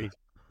getting married.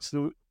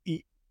 So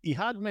he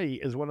had me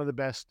as one of the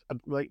best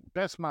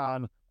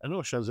man and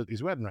ushers at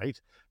his wedding, right?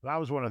 And I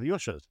was one of the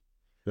ushers.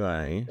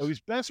 Right. So his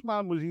best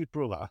man was his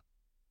brother.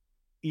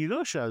 His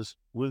ushers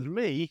was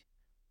me,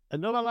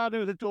 another lad who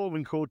was a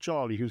doorman called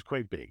Charlie, who's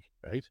quite big,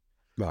 right?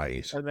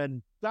 Right. And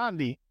then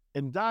Danny,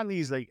 and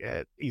Danny's like,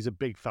 he's a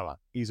big fella.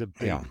 He's a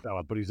big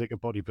fella, but he's like a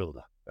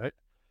bodybuilder, right?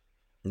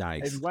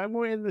 Nice. And when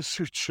we're in the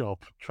suit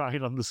shop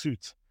trying on the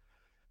suits,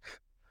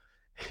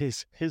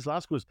 his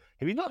last goes,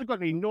 have you not got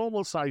any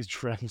normal-sized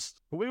friends?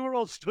 We were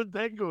all stood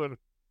there going,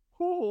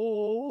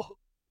 oh.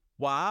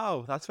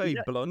 Wow, that's very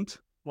blunt.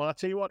 Well, I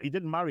tell you what, he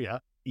didn't marry her.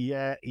 He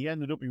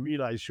ended up, he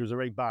realised she was a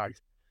right bag.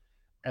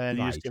 And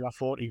he just gave her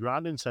 40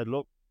 grand and said,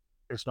 look,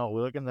 it's not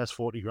working, there's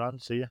 40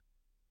 grand, see ya.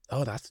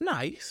 Oh, that's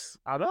nice.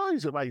 I know,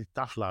 he's a right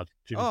daft lad.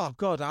 Jimmy. Oh,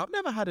 God, I've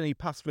never had any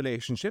past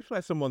relationships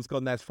where someone's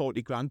gone, there's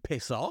 40 grand,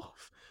 piss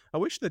off. I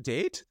wish they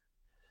did.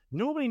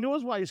 Nobody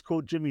knows why he's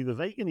called Jimmy the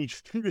Vegan. He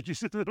just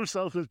registered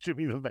himself as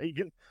Jimmy the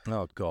Vegan.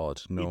 Oh,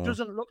 God, no. He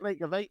doesn't look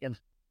like a vegan.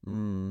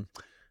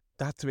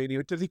 That's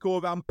really... Does he go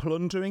around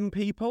plundering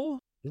people?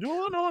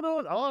 No.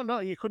 Oh, no,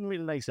 you couldn't be a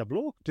nicer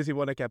bloke. Does he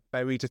want to get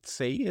buried at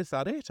sea? Is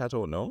that it? I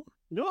don't know.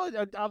 No,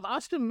 I've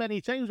asked him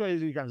many times why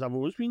he goes, I've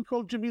always been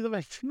called Jimmy the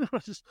Vegan.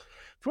 It's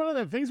one of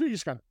them things where you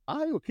just go,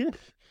 aye, okay.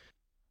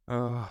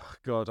 Oh,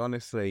 God,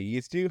 honestly,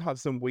 you do have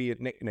some weird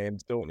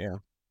nicknames, don't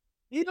you?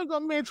 You don't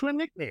got mates with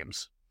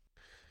nicknames.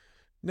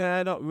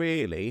 No, not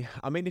really.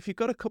 I mean, if you've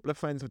got a couple of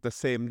friends with the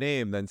same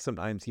name, then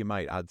sometimes you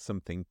might add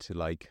something to,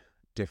 like,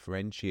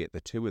 differentiate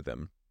the two of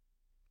them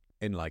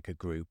in, like, a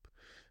group.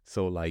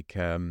 So, like,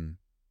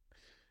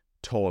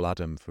 Tall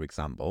Adam, for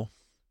example.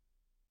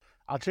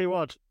 I'll tell you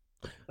what,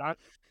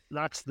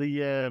 that's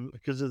the,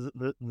 because of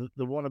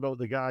the one about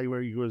the guy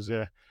where he goes,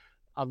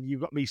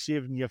 you've got me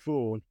saved in your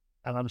phone,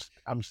 and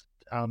I'm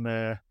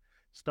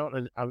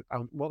starting,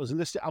 what was it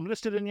listed? I'm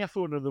listed in your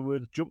phone with the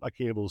word jumper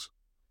cables.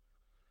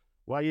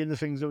 Why are you in the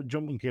things about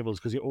jumping cables?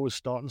 Because you're always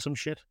starting some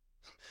shit.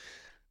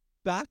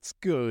 That's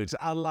good.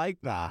 I like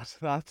that.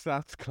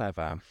 That's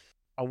clever.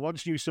 I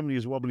once knew somebody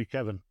as Wobbly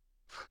Kevin.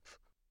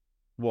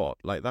 What?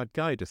 Like that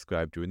guy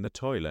described you in the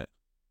toilet?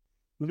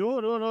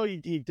 No.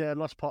 He'd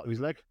lost part of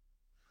his leg.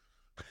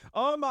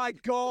 Oh my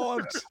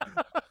God!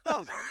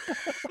 That's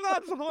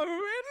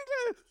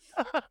horrendous!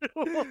 I didn't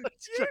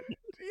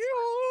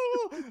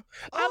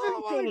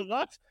call him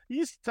that. You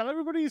used to tell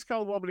everybody he's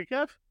called Wobbly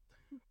Kev.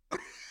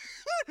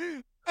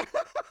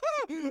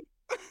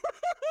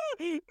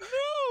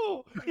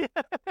 No!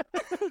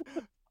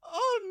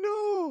 Oh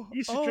no! You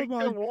used to drink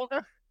their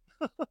water.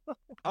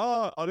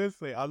 Oh,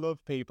 honestly, I love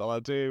people. I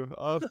do.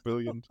 Oh, that's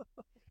brilliant.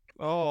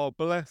 Oh,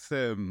 bless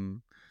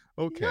him.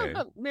 Okay.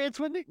 Yeah, mates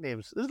with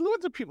nicknames. There's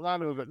loads of people I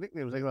know who've got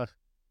nicknames like that.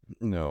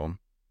 No,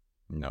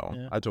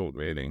 yeah. I don't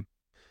really.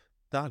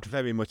 That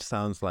very much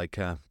sounds like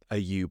a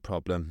you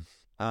problem.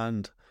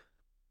 And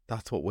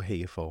that's what we're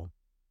here for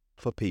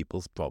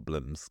people's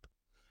problems.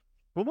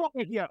 But what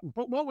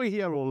we're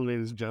here, all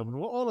ladies and gentlemen,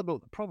 we're all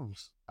about the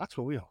problems. That's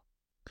what we are.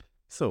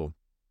 So,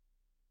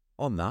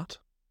 on that,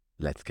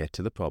 let's get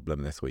to the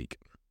problem this week.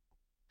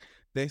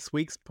 This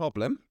week's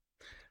problem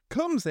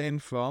comes in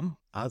from,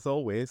 as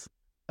always,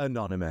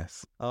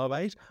 Anonymous. All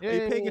right? Are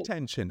you paying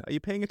attention?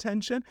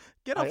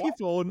 Get off your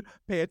phone,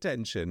 pay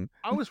attention.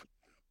 I was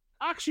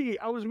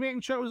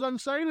making sure it was on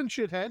silent,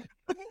 shithead.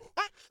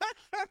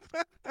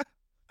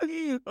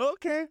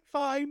 Okay,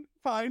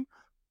 fine.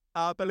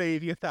 I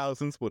believe you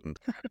thousands wouldn't.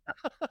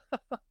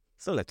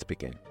 So let's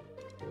begin.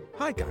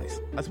 Hi guys,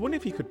 I was wondering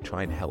if you could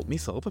try and help me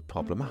solve a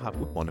problem I have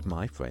with one of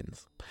my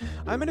friends.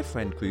 I'm in a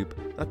friend group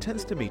that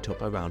tends to meet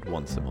up around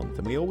once a month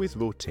and we always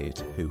rotate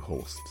who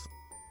hosts.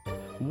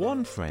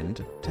 One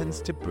friend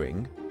tends to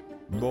bring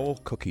raw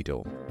cookie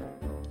dough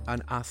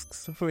and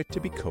asks for it to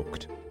be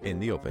cooked in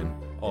the oven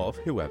of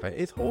whoever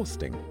is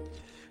hosting.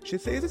 She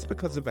says it's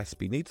because the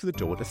recipe needs the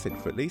dough to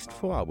sit for at least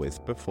 4 hours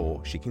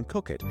before she can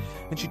cook it,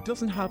 and she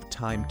doesn't have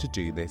time to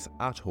do this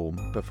at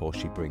home before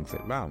she brings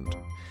it round.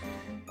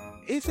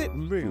 Is it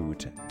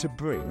rude to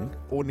bring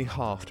only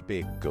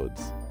half-baked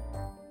goods?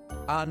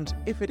 And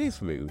if it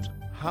is rude,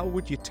 how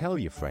would you tell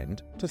your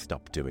friend to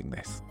stop doing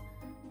this?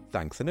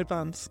 Thanks in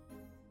advance.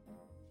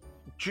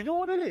 Do you know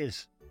what it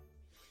is?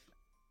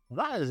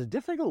 That is a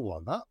difficult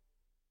one, that.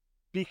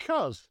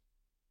 Because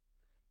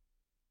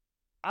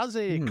as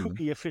a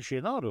cookie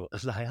aficionado,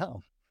 as I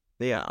am,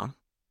 Yeah.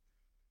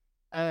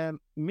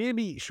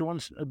 Maybe she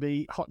wants it to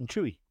be hot and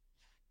chewy,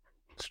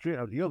 straight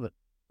out the oven.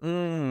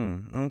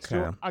 Okay.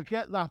 So I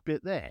get that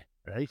bit there,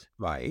 right?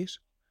 Right.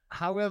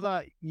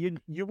 However, you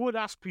would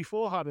ask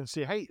beforehand and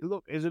say, hey,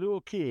 look, is it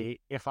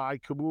okay if I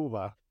come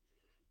over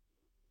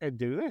and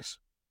do this?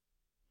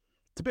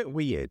 It's a bit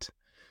weird.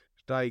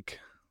 Like,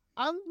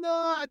 And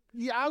no,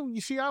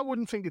 you see, I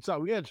wouldn't think it's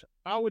that weird.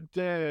 I would,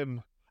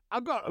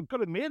 I've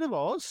got a mate of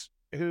ours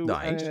who,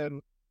 Right.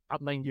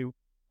 mind you,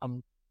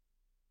 I'm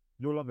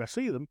no longer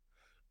see them.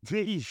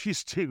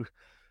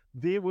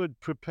 They would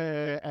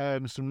prepare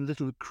some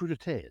little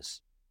crudités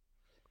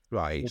for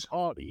right. the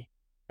party,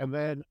 and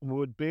then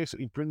would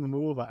basically bring them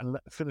over and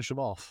finish them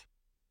off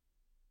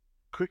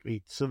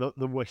quickly so that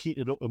they were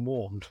heated up and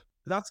warmed.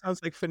 That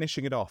sounds like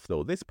finishing it off,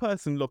 though. This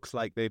person looks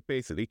like they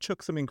basically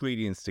chucked some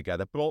ingredients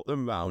together, brought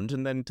them round,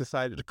 and then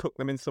decided to cook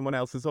them in someone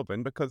else's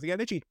oven because the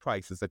energy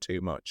prices are too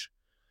much.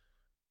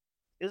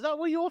 Is that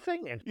what you're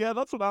thinking? Yeah,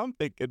 that's what I'm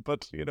thinking,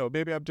 but,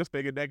 maybe I'm just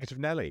being a negative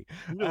Nelly.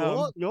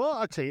 No,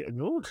 I'd say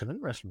no. It's an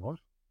interesting one.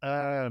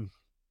 The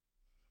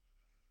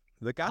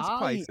gas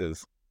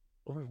prices.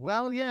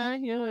 Well, yeah,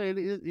 it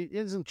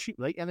isn't cheap,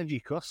 like energy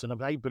costs, and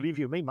I believe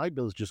you me, my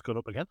bill's just gone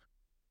up again.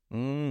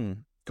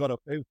 Got up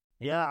too.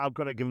 Yeah, I've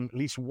got to give him at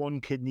least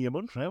one kidney a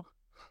month now.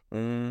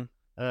 And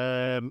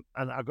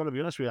I've got to be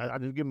honest with you, I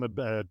didn't give him a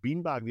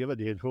beanbag the other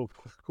day.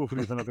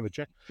 Hopefully they're not going to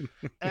check.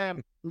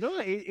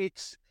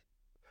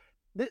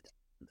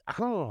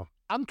 No,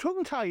 I'm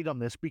tongue-tied on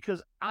this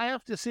because I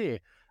have to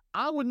say,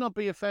 I would not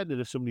be offended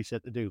if somebody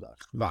said to do that.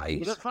 Right.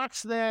 But if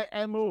that's their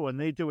MO and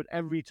they do it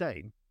every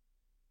time,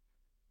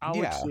 I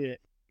would say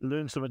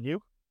learn something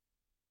new.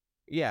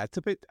 Yeah, it's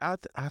a bit. I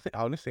think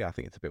honestly, I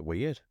think it's a bit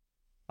weird.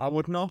 I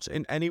would not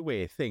in any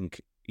way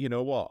think, you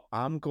know what,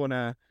 I'm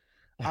gonna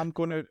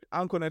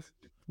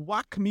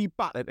whack me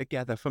batter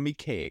together for me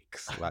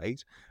cakes, right?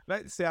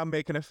 Let's say I'm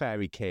making a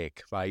fairy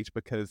cake, right?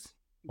 Because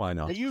why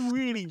not? Are you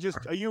really just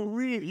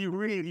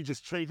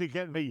trying to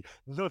get me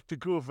not to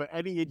go for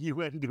any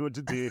innuendo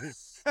today?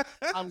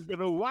 I'm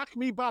gonna whack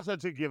me batter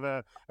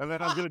together and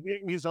then I'm gonna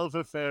make myself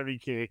a fairy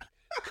cake.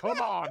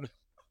 Come on.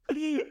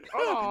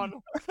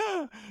 Come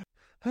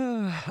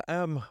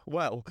on.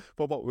 Well,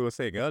 for what we were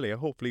saying earlier,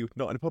 hopefully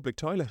not in a public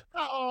toilet.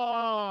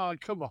 Oh,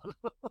 come on.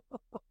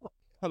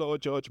 Hello,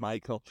 George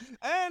Michael.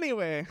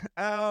 Anyway,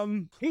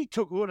 he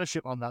took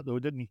ownership on that though,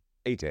 didn't he?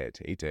 He did.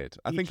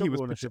 I think he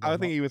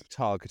was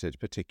targeted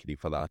particularly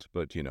for that,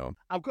 but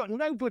I've got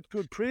no but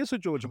good praise for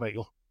George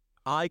Michael.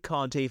 I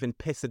can't even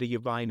piss at a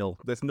urinal.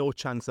 There's no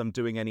chance I'm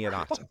doing any of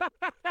that.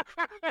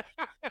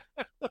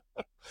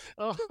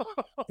 I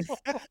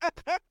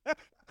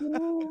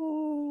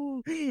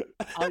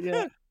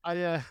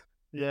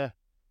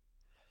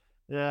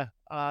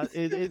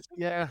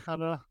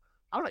know.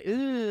 All right,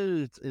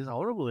 it's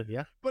horrible in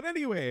here. But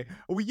anyway,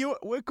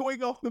 we're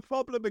going off the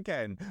problem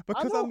again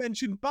because I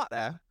mentioned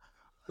butter.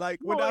 Like,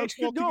 we're now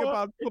talking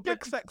about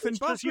public sex in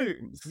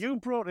bathrooms. You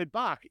brought it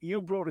back.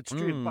 You brought it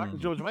straight back to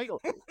George Michael.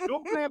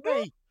 Don't blame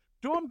me.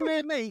 Don't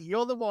blame me.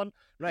 You're the one.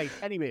 Right,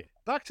 anyway,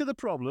 back to the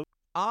problem.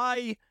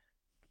 I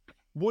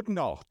would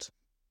not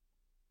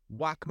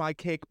whack my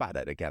cake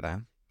batter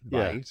together,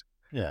 right?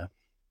 Yeah.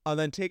 And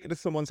then take it to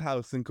someone's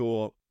house and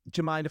go, do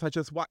you mind if I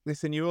just whack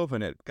this in your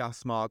oven at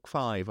gas mark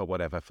 5 or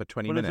whatever for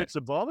 20 minutes? But if it's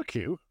a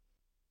barbecue...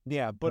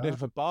 Yeah, but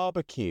if a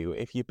barbecue,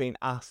 if you've been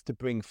asked to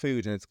bring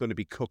food and it's going to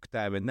be cooked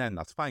there and then,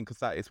 that's fine because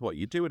that is what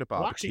you do at a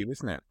barbecue,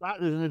 isn't it?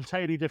 That is an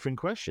entirely different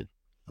question.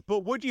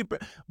 But would you? But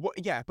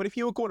if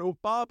you were going to a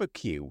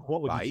barbecue,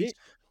 what would you take?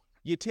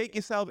 You take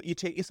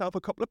yourself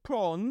a couple of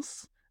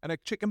prawns and a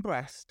chicken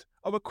breast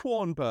or a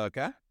Quorn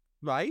burger,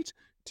 right?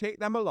 Take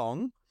them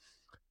along.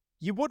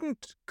 You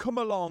wouldn't come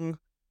along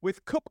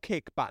with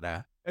cupcake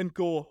batter and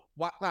go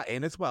whack that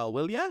in as well,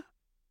 will you?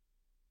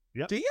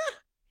 Yeah. Do you?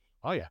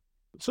 Oh yeah.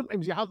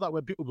 Sometimes you have that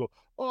where people go,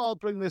 oh, I'll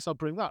bring this, I'll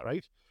bring that,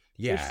 right?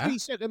 Yeah. If he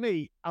said to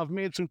me, I've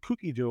made some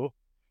cookie dough,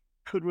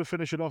 could we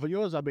finish it off of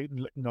yours? I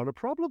mean, not a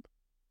problem.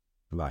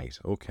 Right,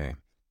 okay.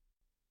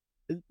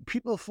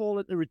 People fall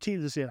into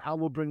routines of saying, I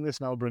will bring this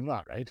and I'll bring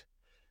that, right?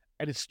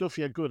 And it's stuff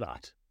you're good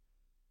at.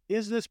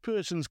 Is this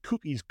person's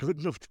cookies good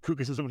enough to cook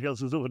in somebody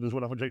else's oven is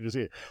what I'm trying to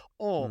say?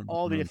 Or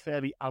are they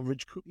fairly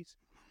average cookies?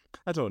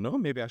 I don't know.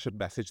 Maybe I should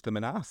message them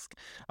and ask.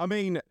 I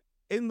mean,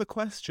 in the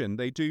question,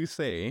 they do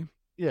say...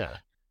 Yeah.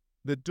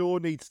 The dough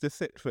needs to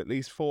sit for at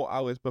least 4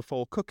 hours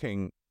before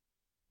cooking.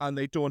 and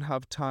they don't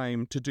have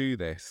time to do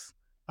this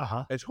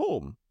at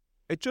home.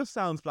 It just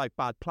sounds like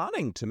bad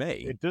planning to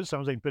me. It does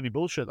sound like bloody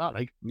bullshit, that,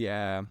 like.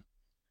 Yeah.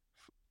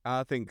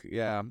 I think,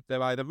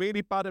 they're either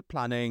really bad at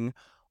planning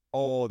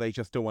or they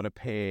just don't want to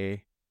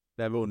pay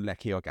their own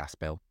lecky or gas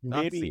bill.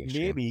 That's the issue.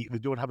 Maybe they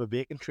don't have a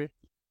bacon tray.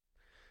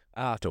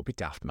 Don't be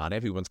daft, man.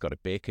 Everyone's got a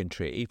bacon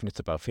tray, even if it's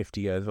about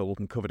 50 years old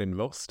and covered in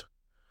rust.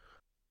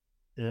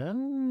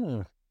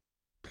 Yeah.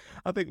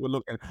 I think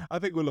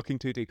we're looking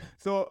too deep.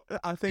 So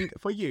I think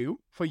for you,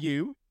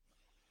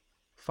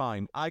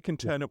 fine. I can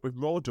turn up with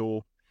raw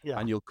dough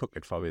and you'll cook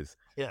it for us.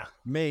 Yeah.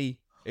 Me,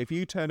 if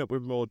you turn up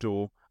with raw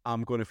dough,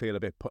 I'm going to feel a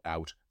bit put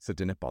out, so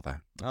didn't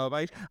bother. All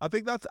right. I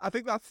think that's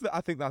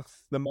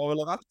the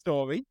moral of that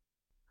story.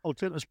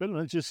 Alternative spin,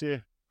 let's just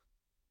say,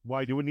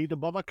 why do we need to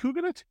bother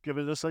cooking it? Give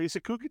it a slice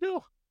of cookie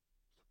dough.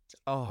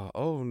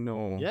 Oh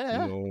no.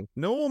 Yeah.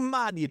 No,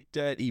 man, you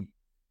dirty.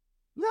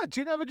 No,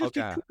 do you never just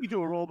eat cookie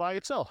dough all by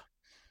itself?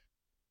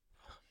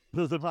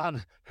 There's the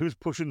man who's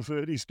pushing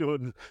 30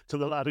 stone to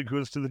the lad who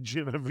goes to the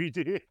gym every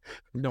day.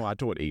 No, I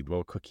don't eat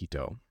raw cookie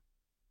dough.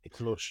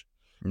 It's lush.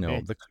 No,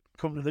 Mate,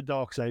 come to the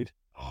dark side.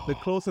 The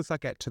closest I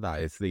get to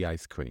that is the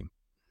ice cream.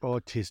 Oh,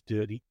 it is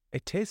dirty.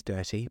 It is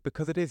dirty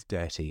because it is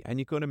dirty, and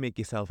you're going to make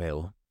yourself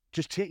ill.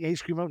 Just take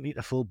ice cream out and eat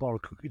a full bar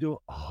of cookie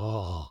dough.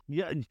 Oh,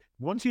 yeah.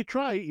 Once you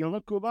try it, you'll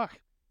not go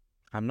back.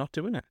 I'm not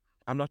doing it.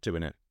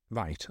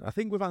 Right, I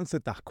think we've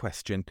answered that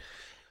question.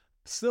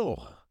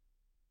 So,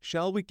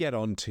 shall we get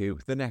on to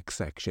the next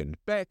section?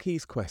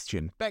 Becky's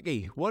question.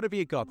 Becky, what have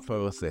you got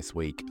for us this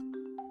week?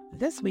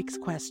 This week's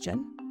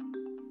question: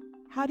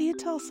 how do you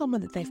tell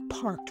someone that they've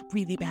parked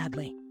really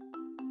badly?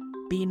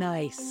 Be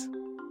nice.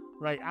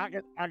 Right,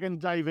 I can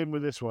dive in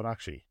with this one,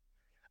 actually.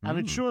 And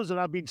it shows that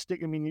I've been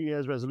sticking my New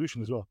Year's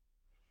resolution as well.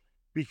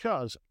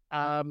 Because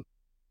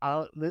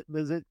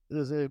there's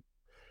a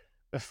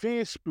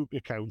Facebook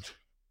account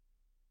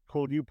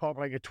called You Park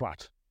Like a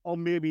Twat. Or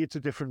maybe it's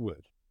a different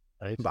word.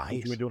 Right?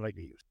 Right. We don't like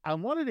to use.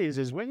 And what it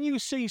is when you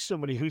see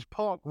somebody who's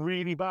parked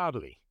really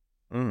badly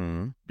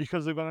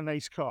because they've got a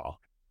nice car,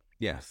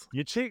 yes,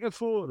 you take a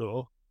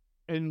photo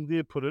and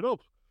they put it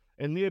up.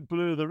 And they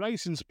blur the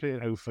license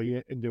plate out for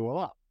you and do all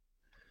that.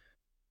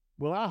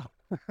 Well,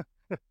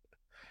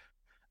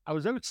 I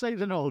was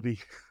outside an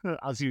Aldi,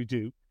 as you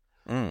do,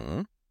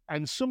 and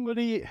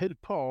somebody had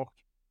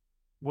parked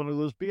one of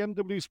those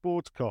BMW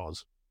sports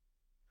cars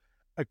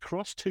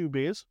across two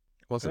bays.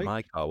 Wasn't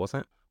my car, was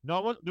it?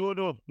 No.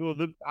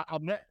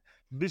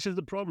 This is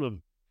the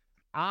problem.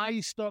 I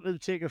started to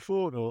take a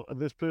photo of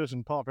this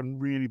person parking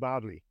really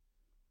badly.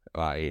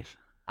 Right.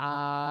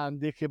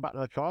 And they came back to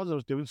the car as I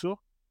was doing so.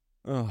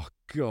 Oh,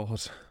 God.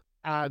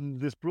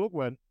 And this bloke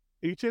went,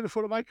 "Are you taking a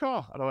photo of my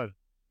car?" And I went,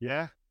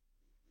 "Yeah."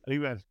 And he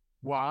went,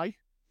 "Why?"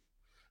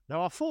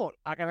 Now I thought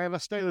I can either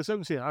stay this out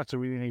and say, "That's a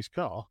really nice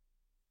car,"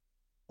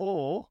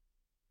 or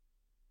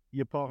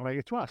you're parking like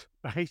a twat,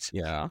 right?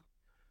 Yeah.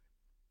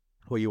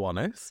 Were you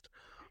honest?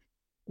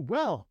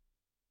 Well,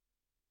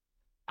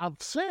 I've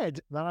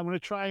said that I'm going to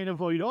try and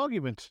avoid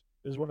argument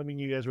as one of my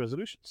New Year's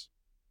resolutions.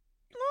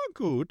 Oh,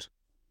 good.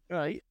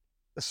 Right.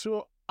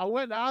 So I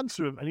went to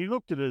answer him and he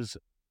looked at us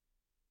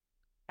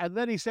and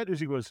then he said to us,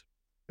 he goes,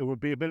 "It would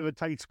be a bit of a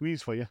tight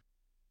squeeze for you."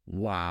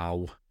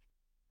 Wow.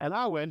 And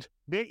I went,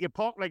 "Mate, you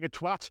park like a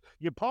twat.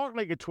 You park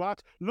like a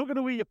twat. Look at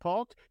the way you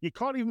parked. You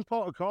can't even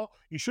park a car.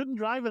 You shouldn't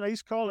drive a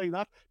nice car like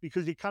that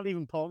because you can't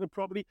even park it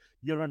properly.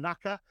 You're a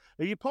knacker.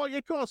 And you park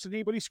your car so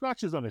anybody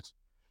scratches on it."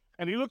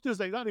 And he looked at us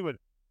like that and he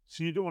went,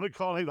 "So you don't want a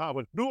car like that?" I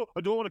went, "No,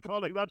 I don't want a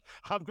car like that.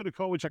 I've got a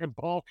car which I can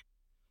park."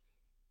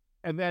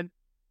 And then,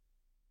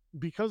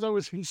 because I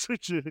was in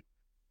such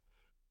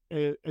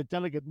a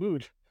delicate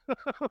mood,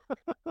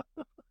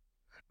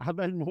 I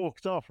then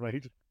walked off,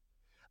 right?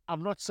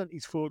 I'm not sent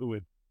his photo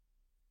in.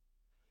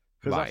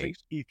 Because I think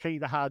he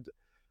kind of had...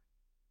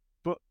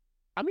 But,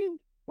 I mean,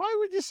 why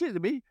would you say to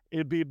me,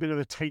 it'd be a bit of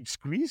a tight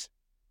squeeze?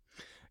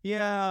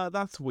 Yeah,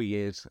 that's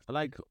weird.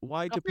 Like,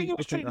 why do people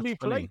think that's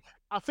funny?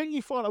 I think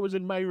he thought I was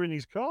admiring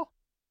his car.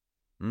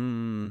 Do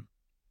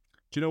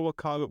you know what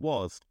car it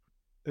was?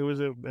 It was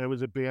a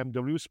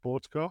BMW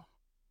sports car.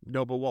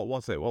 No, but what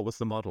was it? What was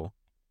the model?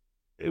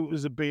 It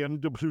was a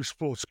BMW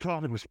sports car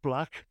and it was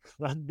black.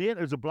 It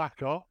was a black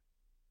car.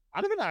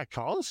 I don't even like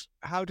cars.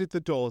 How did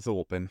the doors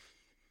open?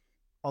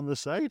 On the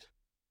side.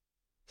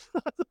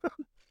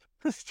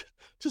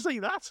 Just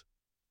like that.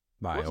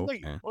 Right,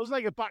 it was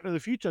like a Back to the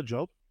Future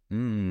job.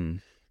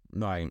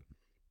 Right.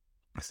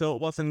 So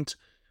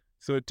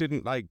it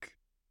didn't like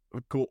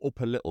go up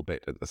a little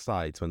bit at the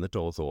sides when the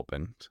doors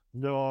opened?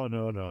 No.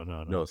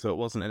 No, so it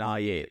wasn't an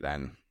i8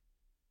 then?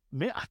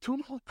 Mate, I don't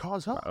know what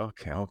cars are. Right,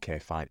 okay,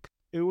 fine.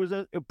 It was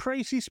a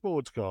pricey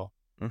sports car.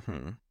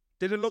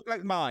 Did it look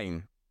like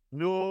mine?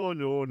 No.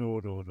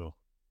 No,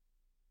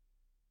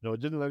 it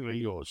didn't look like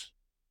yours.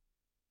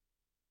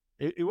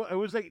 It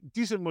was like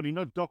decent money,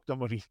 not doctor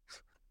money.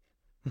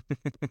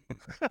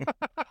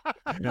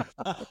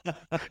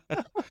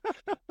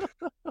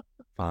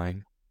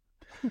 Fine.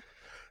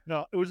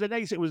 No, it was a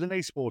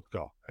nice sports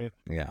car. Right?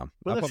 Yeah,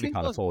 but I probably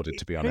can't afford it,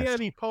 to be honest.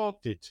 He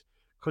parked it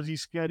because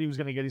he's scared he was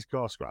going to get his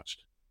car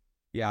scratched.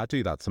 Yeah, I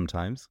do that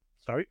sometimes.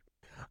 Sorry?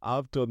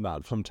 I've done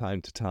that from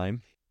time to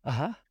time.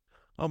 Uh-huh.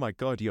 Oh my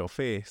God, your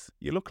face.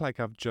 You look like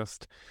I've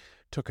just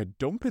took a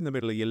dump in the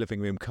middle of your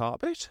living room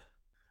carpet.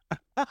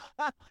 I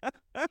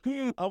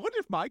wonder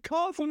if my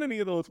car's on any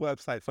of those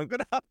websites. I'm going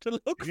to have to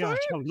look for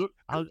it. Look,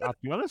 I'll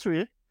be honest with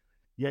you.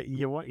 Yeah,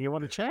 you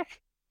want to check?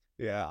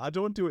 Yeah, I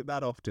don't do it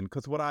that often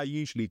because what I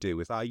usually do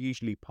is I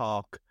usually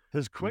park.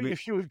 There's quite a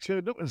few have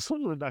turned up in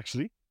Sunderland,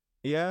 actually.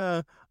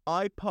 Yeah,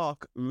 I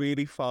park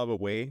really far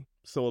away.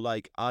 So,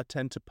 like, I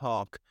tend to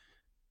park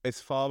as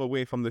far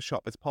away from the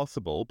shop as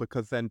possible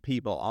because then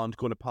people aren't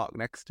going to park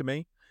next to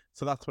me.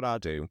 So that's what I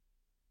do.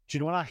 Do you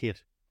know what I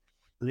hate?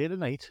 Late at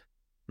night,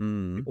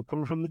 people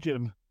coming from the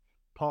gym,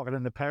 parking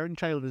in the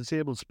parent-child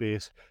disabled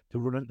space to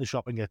run into the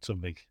shop and get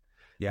something.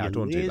 Yeah, I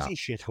don't do that. Lazy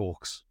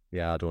shithawks.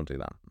 Yeah, I don't do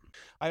that.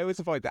 I always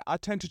avoid that. I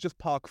tend to just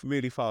park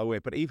really far away,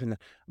 but even,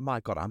 my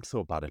God, I'm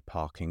so bad at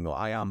parking, though.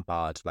 I am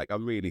bad. Like, I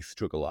really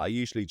struggle. I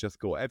usually just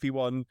go,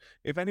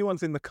 if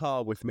anyone's in the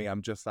car with me,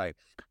 I'm just like,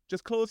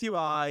 just close your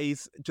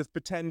eyes, just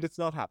pretend it's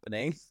not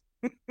happening.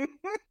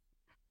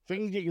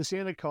 Things you can see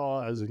in the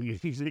car as you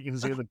can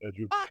see in the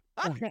bedroom.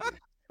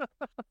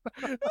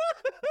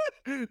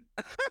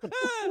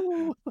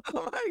 Oh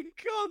my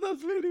God,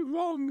 that's really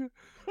wrong.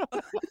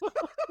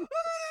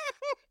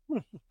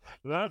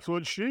 That's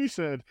what she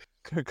said.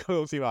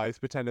 Close your eyes,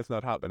 pretend it's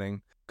not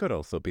happening. Could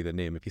also be the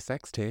name of your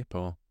sex tape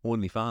or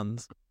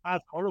OnlyFans.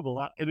 That's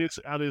horrible. It is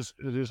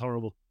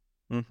horrible.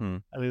 Mm-hmm.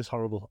 It is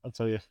horrible, I'll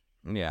tell you.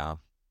 Yeah.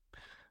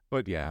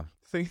 But yeah.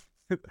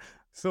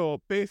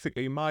 So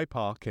basically my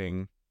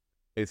parking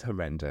is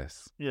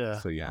horrendous. Yeah.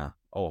 So yeah,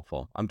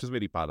 awful. I'm just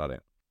really bad at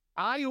it.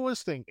 I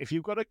always think if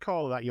you've got a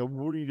car that you're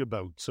worried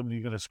about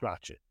somebody's going to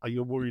scratch it, are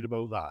you worried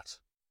about that?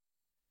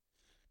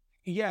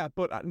 Yeah,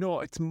 but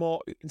no, it's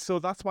more. So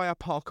that's why I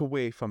park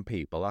away from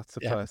people. That's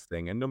the first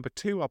thing. And number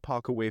two, I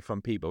park away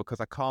from people because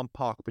I can't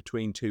park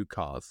between two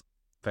cars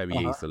very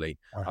easily.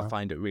 I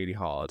find it really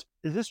hard.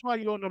 Is this why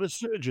you're not a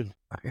surgeon?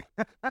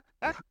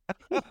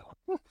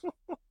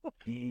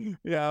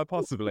 Yeah,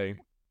 possibly.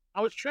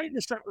 I was trying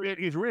to separate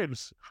his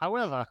ribs.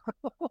 However,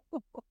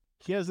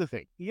 here's the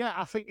thing. Yeah,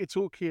 I think it's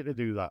okay to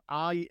do that.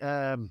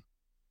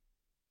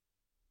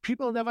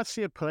 People never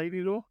say it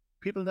politely though.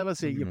 People never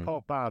say you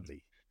park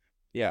badly.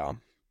 Yeah.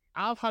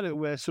 I've had it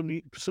where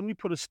somebody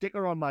put a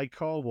sticker on my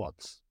car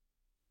once.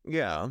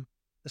 Yeah.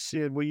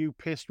 Saying, were you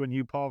pissed when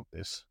you parked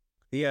this?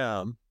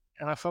 Yeah.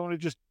 And I found it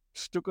just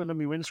stuck under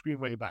my windscreen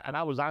way back. And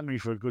I was angry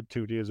for a good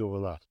 2 days over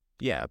that.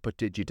 Yeah, but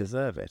did you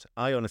deserve it?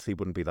 I honestly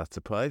wouldn't be that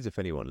surprised if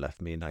anyone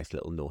left me a nice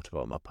little note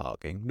about my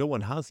parking. No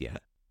one has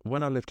yet.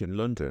 When I lived in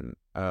London,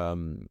 I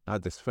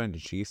had this friend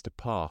and she used to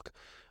park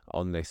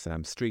on this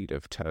street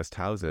of terraced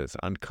houses,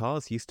 and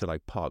cars used to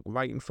like park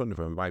right in front of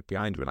her and right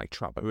behind her and like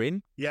trap her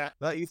in. Yeah.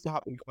 That used to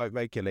happen quite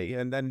regularly.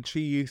 And then she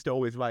used to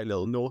always write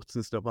little notes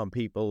and stuff on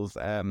people's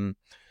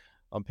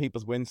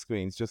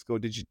windscreens. Just go,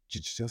 did you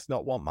just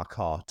not want my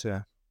car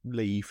to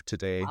leave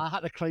today? I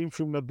had to climb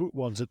through my boot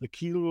once at the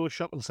Keele Road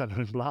Shopping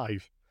Centre in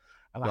Blythe.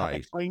 And I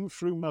had to climb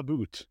through my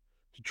boot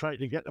to try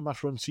to get to my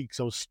front seat because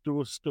I was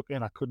so stuck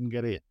in I couldn't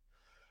get in.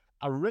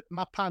 I ripped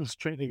my pants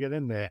trying to get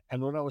in there,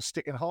 and when I was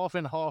sticking half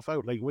in, half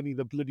out, like Winnie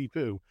the Bloody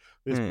Pooh,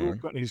 this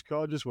bloke got in his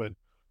car just went,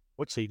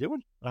 what's he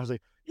doing? And I was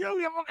like,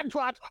 you fucking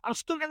twat, I'm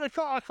stuck in the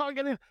car, I can't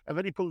get in. And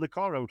then he pulled the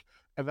car out,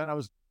 and then I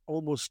was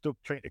almost stuck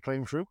trying to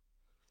climb through.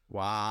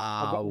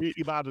 Wow. I got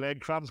really bad leg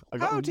cramps.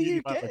 How do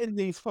you get in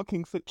these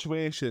fucking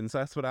situations?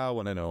 That's what I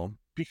want to know.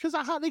 Because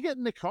I had to get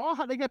in the car, I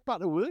had to get back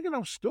to work, and I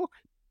was stuck.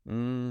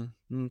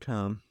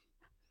 Okay.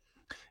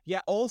 Yeah,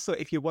 also,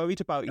 if you're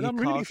worried about your car... I'm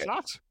really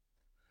flat.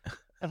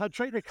 And I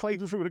tried to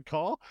climb through the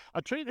car.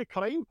 I tried to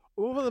climb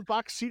over the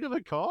back seat of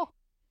the car.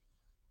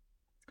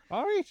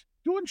 All right,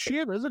 don't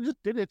shame us. I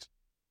just did it.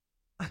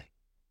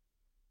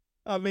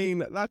 I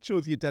mean, that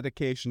shows your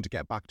dedication to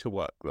get back to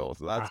work, though.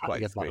 So that's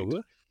quite sweet.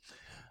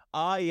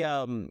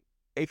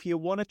 If you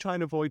want to try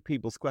and avoid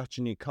people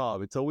scratching your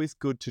car, it's always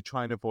good to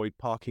try and avoid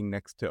parking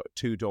next to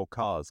two-door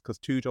cars because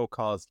two-door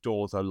cars'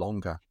 doors are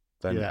longer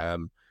than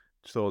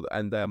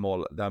and they're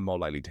more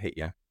likely to hit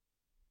you.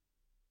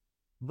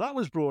 That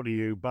was brought to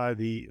you by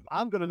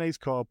I've got a nice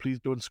car, please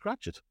don't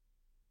scratch it.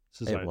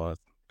 It was.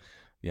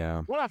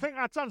 Yeah. Well, I think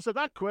that's answered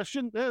that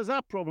question. There's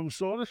that problem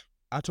sorted.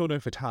 I don't know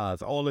if it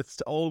has. All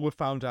we've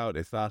found out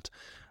is that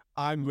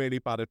I'm really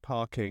bad at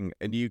parking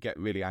and you get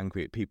really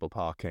angry at people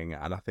parking,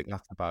 and I think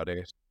that's about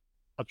it.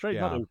 I tried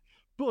not to.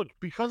 But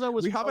because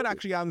we haven't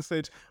actually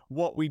answered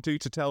what we do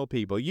to tell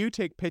people. You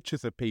take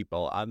pictures of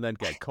people and then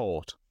get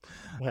caught.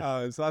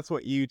 So that's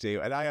what you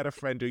do. And I had a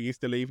friend who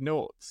used to leave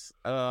notes.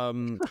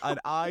 And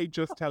I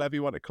just tell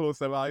everyone to close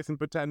their eyes and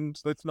pretend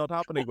that's not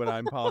happening when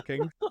I'm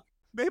parking.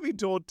 Maybe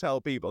don't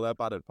tell people they're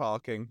bad at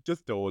parking.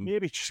 Just don't.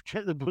 Maybe just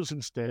get the bus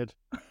instead.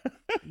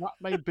 That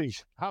might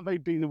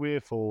be the way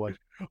forward.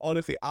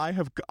 Honestly, I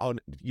have gone,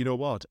 you know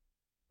what?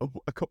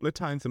 A couple of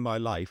times in my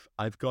life,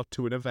 I've got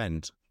to an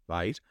event,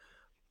 right?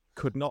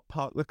 Could not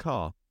park the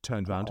car,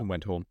 turned around and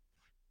went home.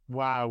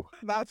 Wow.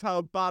 That's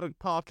how bad at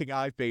parking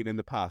I've been in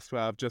the past,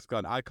 where I've just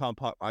gone, I can't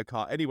park my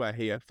car anywhere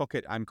here. Fuck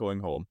it, I'm going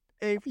home.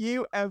 If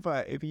you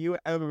ever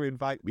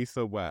invite me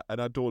somewhere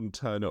and I don't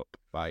turn up,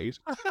 right?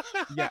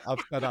 Yeah,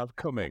 I've said I'm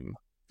coming.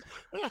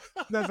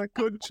 There's a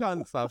good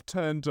chance I've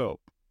turned up,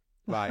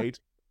 right?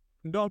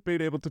 Not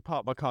being able to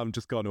park my car and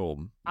just gone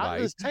home, right?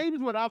 There's times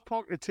when I've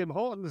parked at Tim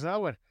Hortons, I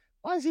went,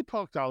 why is he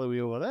parked all the way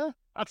over there?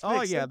 That's what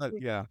I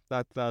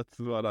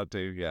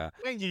do, yeah.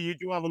 You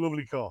do have a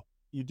lovely car.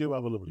 You do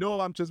have a lovely No,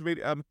 I'm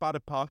bad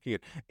at parking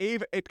it.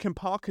 Even it can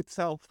park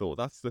itself, though.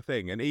 That's the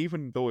thing. And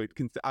even though it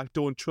can, I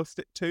don't trust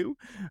it to.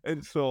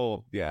 And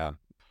so, yeah,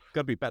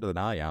 got to be better than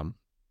I am.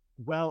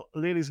 Well,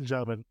 ladies and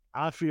gentlemen,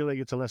 I feel like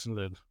it's a lesson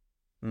learned.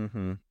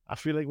 Mm-hmm. I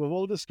feel like we've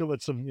all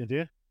discovered something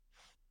today.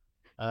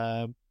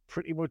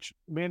 Pretty much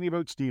mainly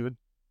about Stephen,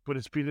 but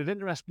it's been an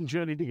interesting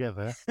journey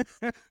together.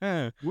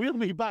 We'll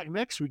be back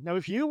next week. Now,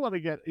 if you want to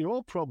get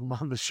your problem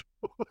on the show,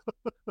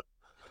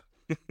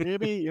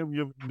 maybe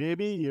you've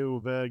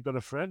got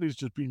a friend who's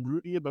just been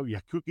rude to you about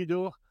your cookie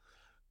dough.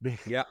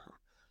 Yeah.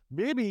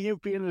 Maybe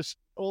you've been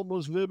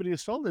almost verbally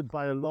assaulted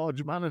by a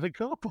large man in a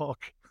car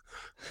park.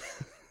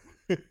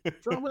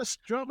 drop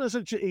us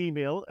at your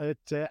email at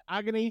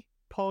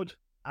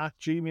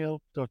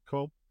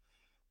agonypod@gmail.com.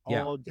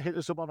 Yeah. Or hit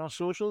us up on our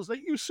socials like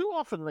you so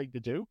often like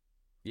to do.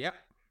 Yep.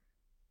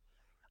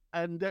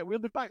 And we'll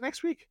be back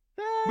next week.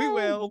 We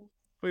will.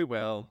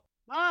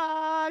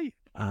 Bye.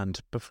 And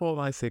before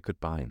I say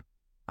goodbye,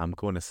 I'm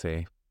going to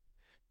say,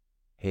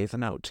 here's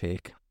an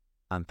outtake.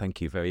 And thank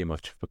you very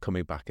much for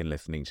coming back and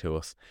listening to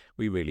us.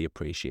 We really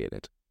appreciate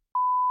it.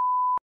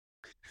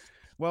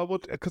 Well,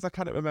 because I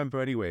can't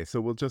remember anyway,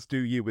 so we'll just do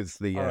you as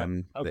the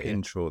the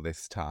intro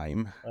this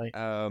time. Right.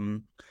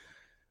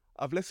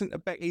 I've listened to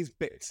Becky's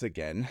bits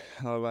again.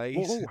 All right,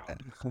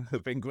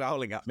 they've been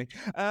growling at me.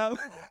 Oh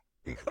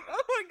my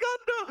God,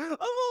 no! I've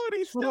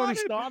already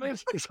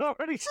started. It's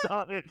already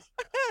started.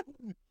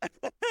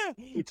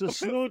 It's a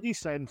slow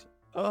descent.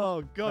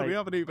 Oh God, we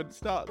haven't even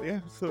started the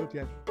episode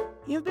yet.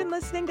 You've been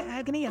listening to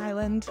Agony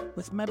Island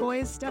with my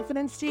boys Stefan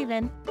and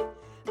Steven.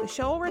 The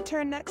show will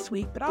return next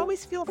week, but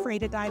always feel free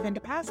to dive into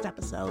past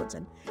episodes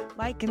and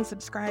like and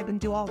subscribe and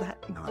do all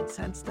that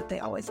nonsense that they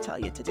always tell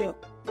you to do.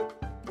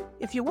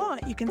 If you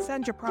want, you can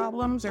send your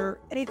problems or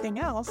anything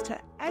else to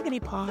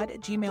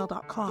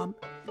agonypod@gmail.com,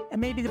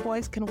 and maybe the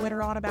boys can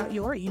witter on about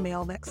your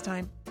email next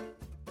time.